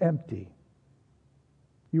that's empty.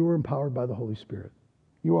 You are empowered by the Holy Spirit.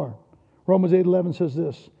 You are. Romans 8:11 says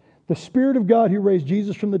this. The Spirit of God who raised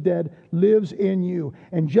Jesus from the dead lives in you.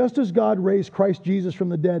 And just as God raised Christ Jesus from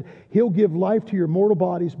the dead, He'll give life to your mortal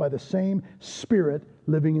bodies by the same Spirit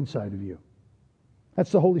living inside of you.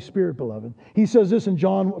 That's the Holy Spirit, beloved. He says this in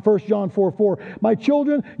 1 John 4:4. My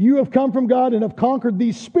children, you have come from God and have conquered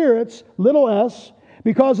these spirits, little s,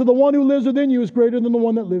 because of the one who lives within you is greater than the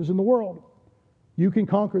one that lives in the world. You can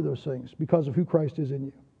conquer those things because of who Christ is in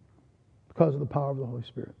you, because of the power of the Holy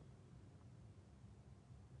Spirit.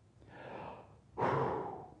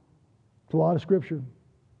 It's a lot of scripture.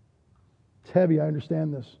 It's heavy, I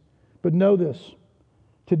understand this. But know this.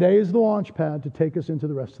 Today is the launch pad to take us into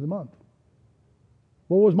the rest of the month.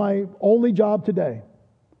 What was my only job today?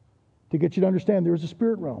 To get you to understand there is a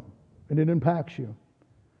spirit realm, and it impacts you.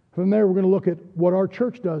 From there, we're going to look at what our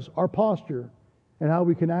church does, our posture, and how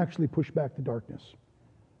we can actually push back the darkness.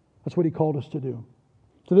 That's what He called us to do.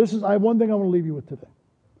 So I have one thing I want to leave you with today.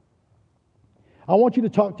 I want you to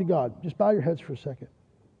talk to God. Just bow your heads for a second.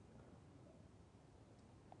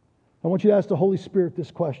 I want you to ask the Holy Spirit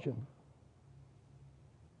this question.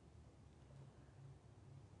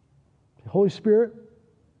 Holy Spirit,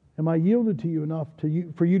 am I yielded to you enough for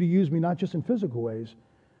you to use me not just in physical ways,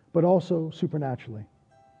 but also supernaturally?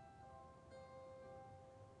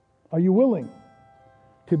 Are you willing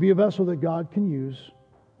to be a vessel that God can use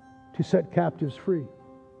to set captives free?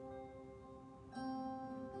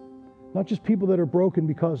 Not just people that are broken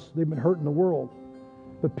because they've been hurt in the world,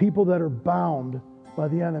 but people that are bound by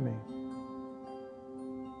the enemy.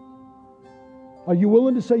 Are you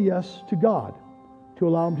willing to say yes to God to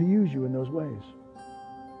allow Him to use you in those ways?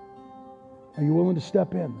 Are you willing to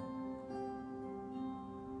step in?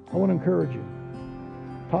 I want to encourage you.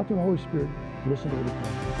 Talk to the Holy Spirit. Listen to what He tells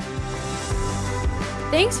you.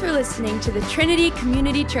 Thanks for listening to the Trinity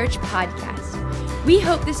Community Church podcast. We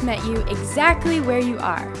hope this met you exactly where you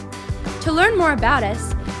are. To learn more about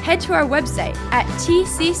us, head to our website at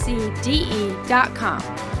tccde.com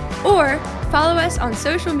or follow us on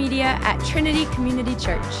social media at Trinity Community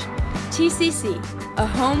Church. TCC, a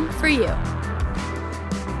home for you.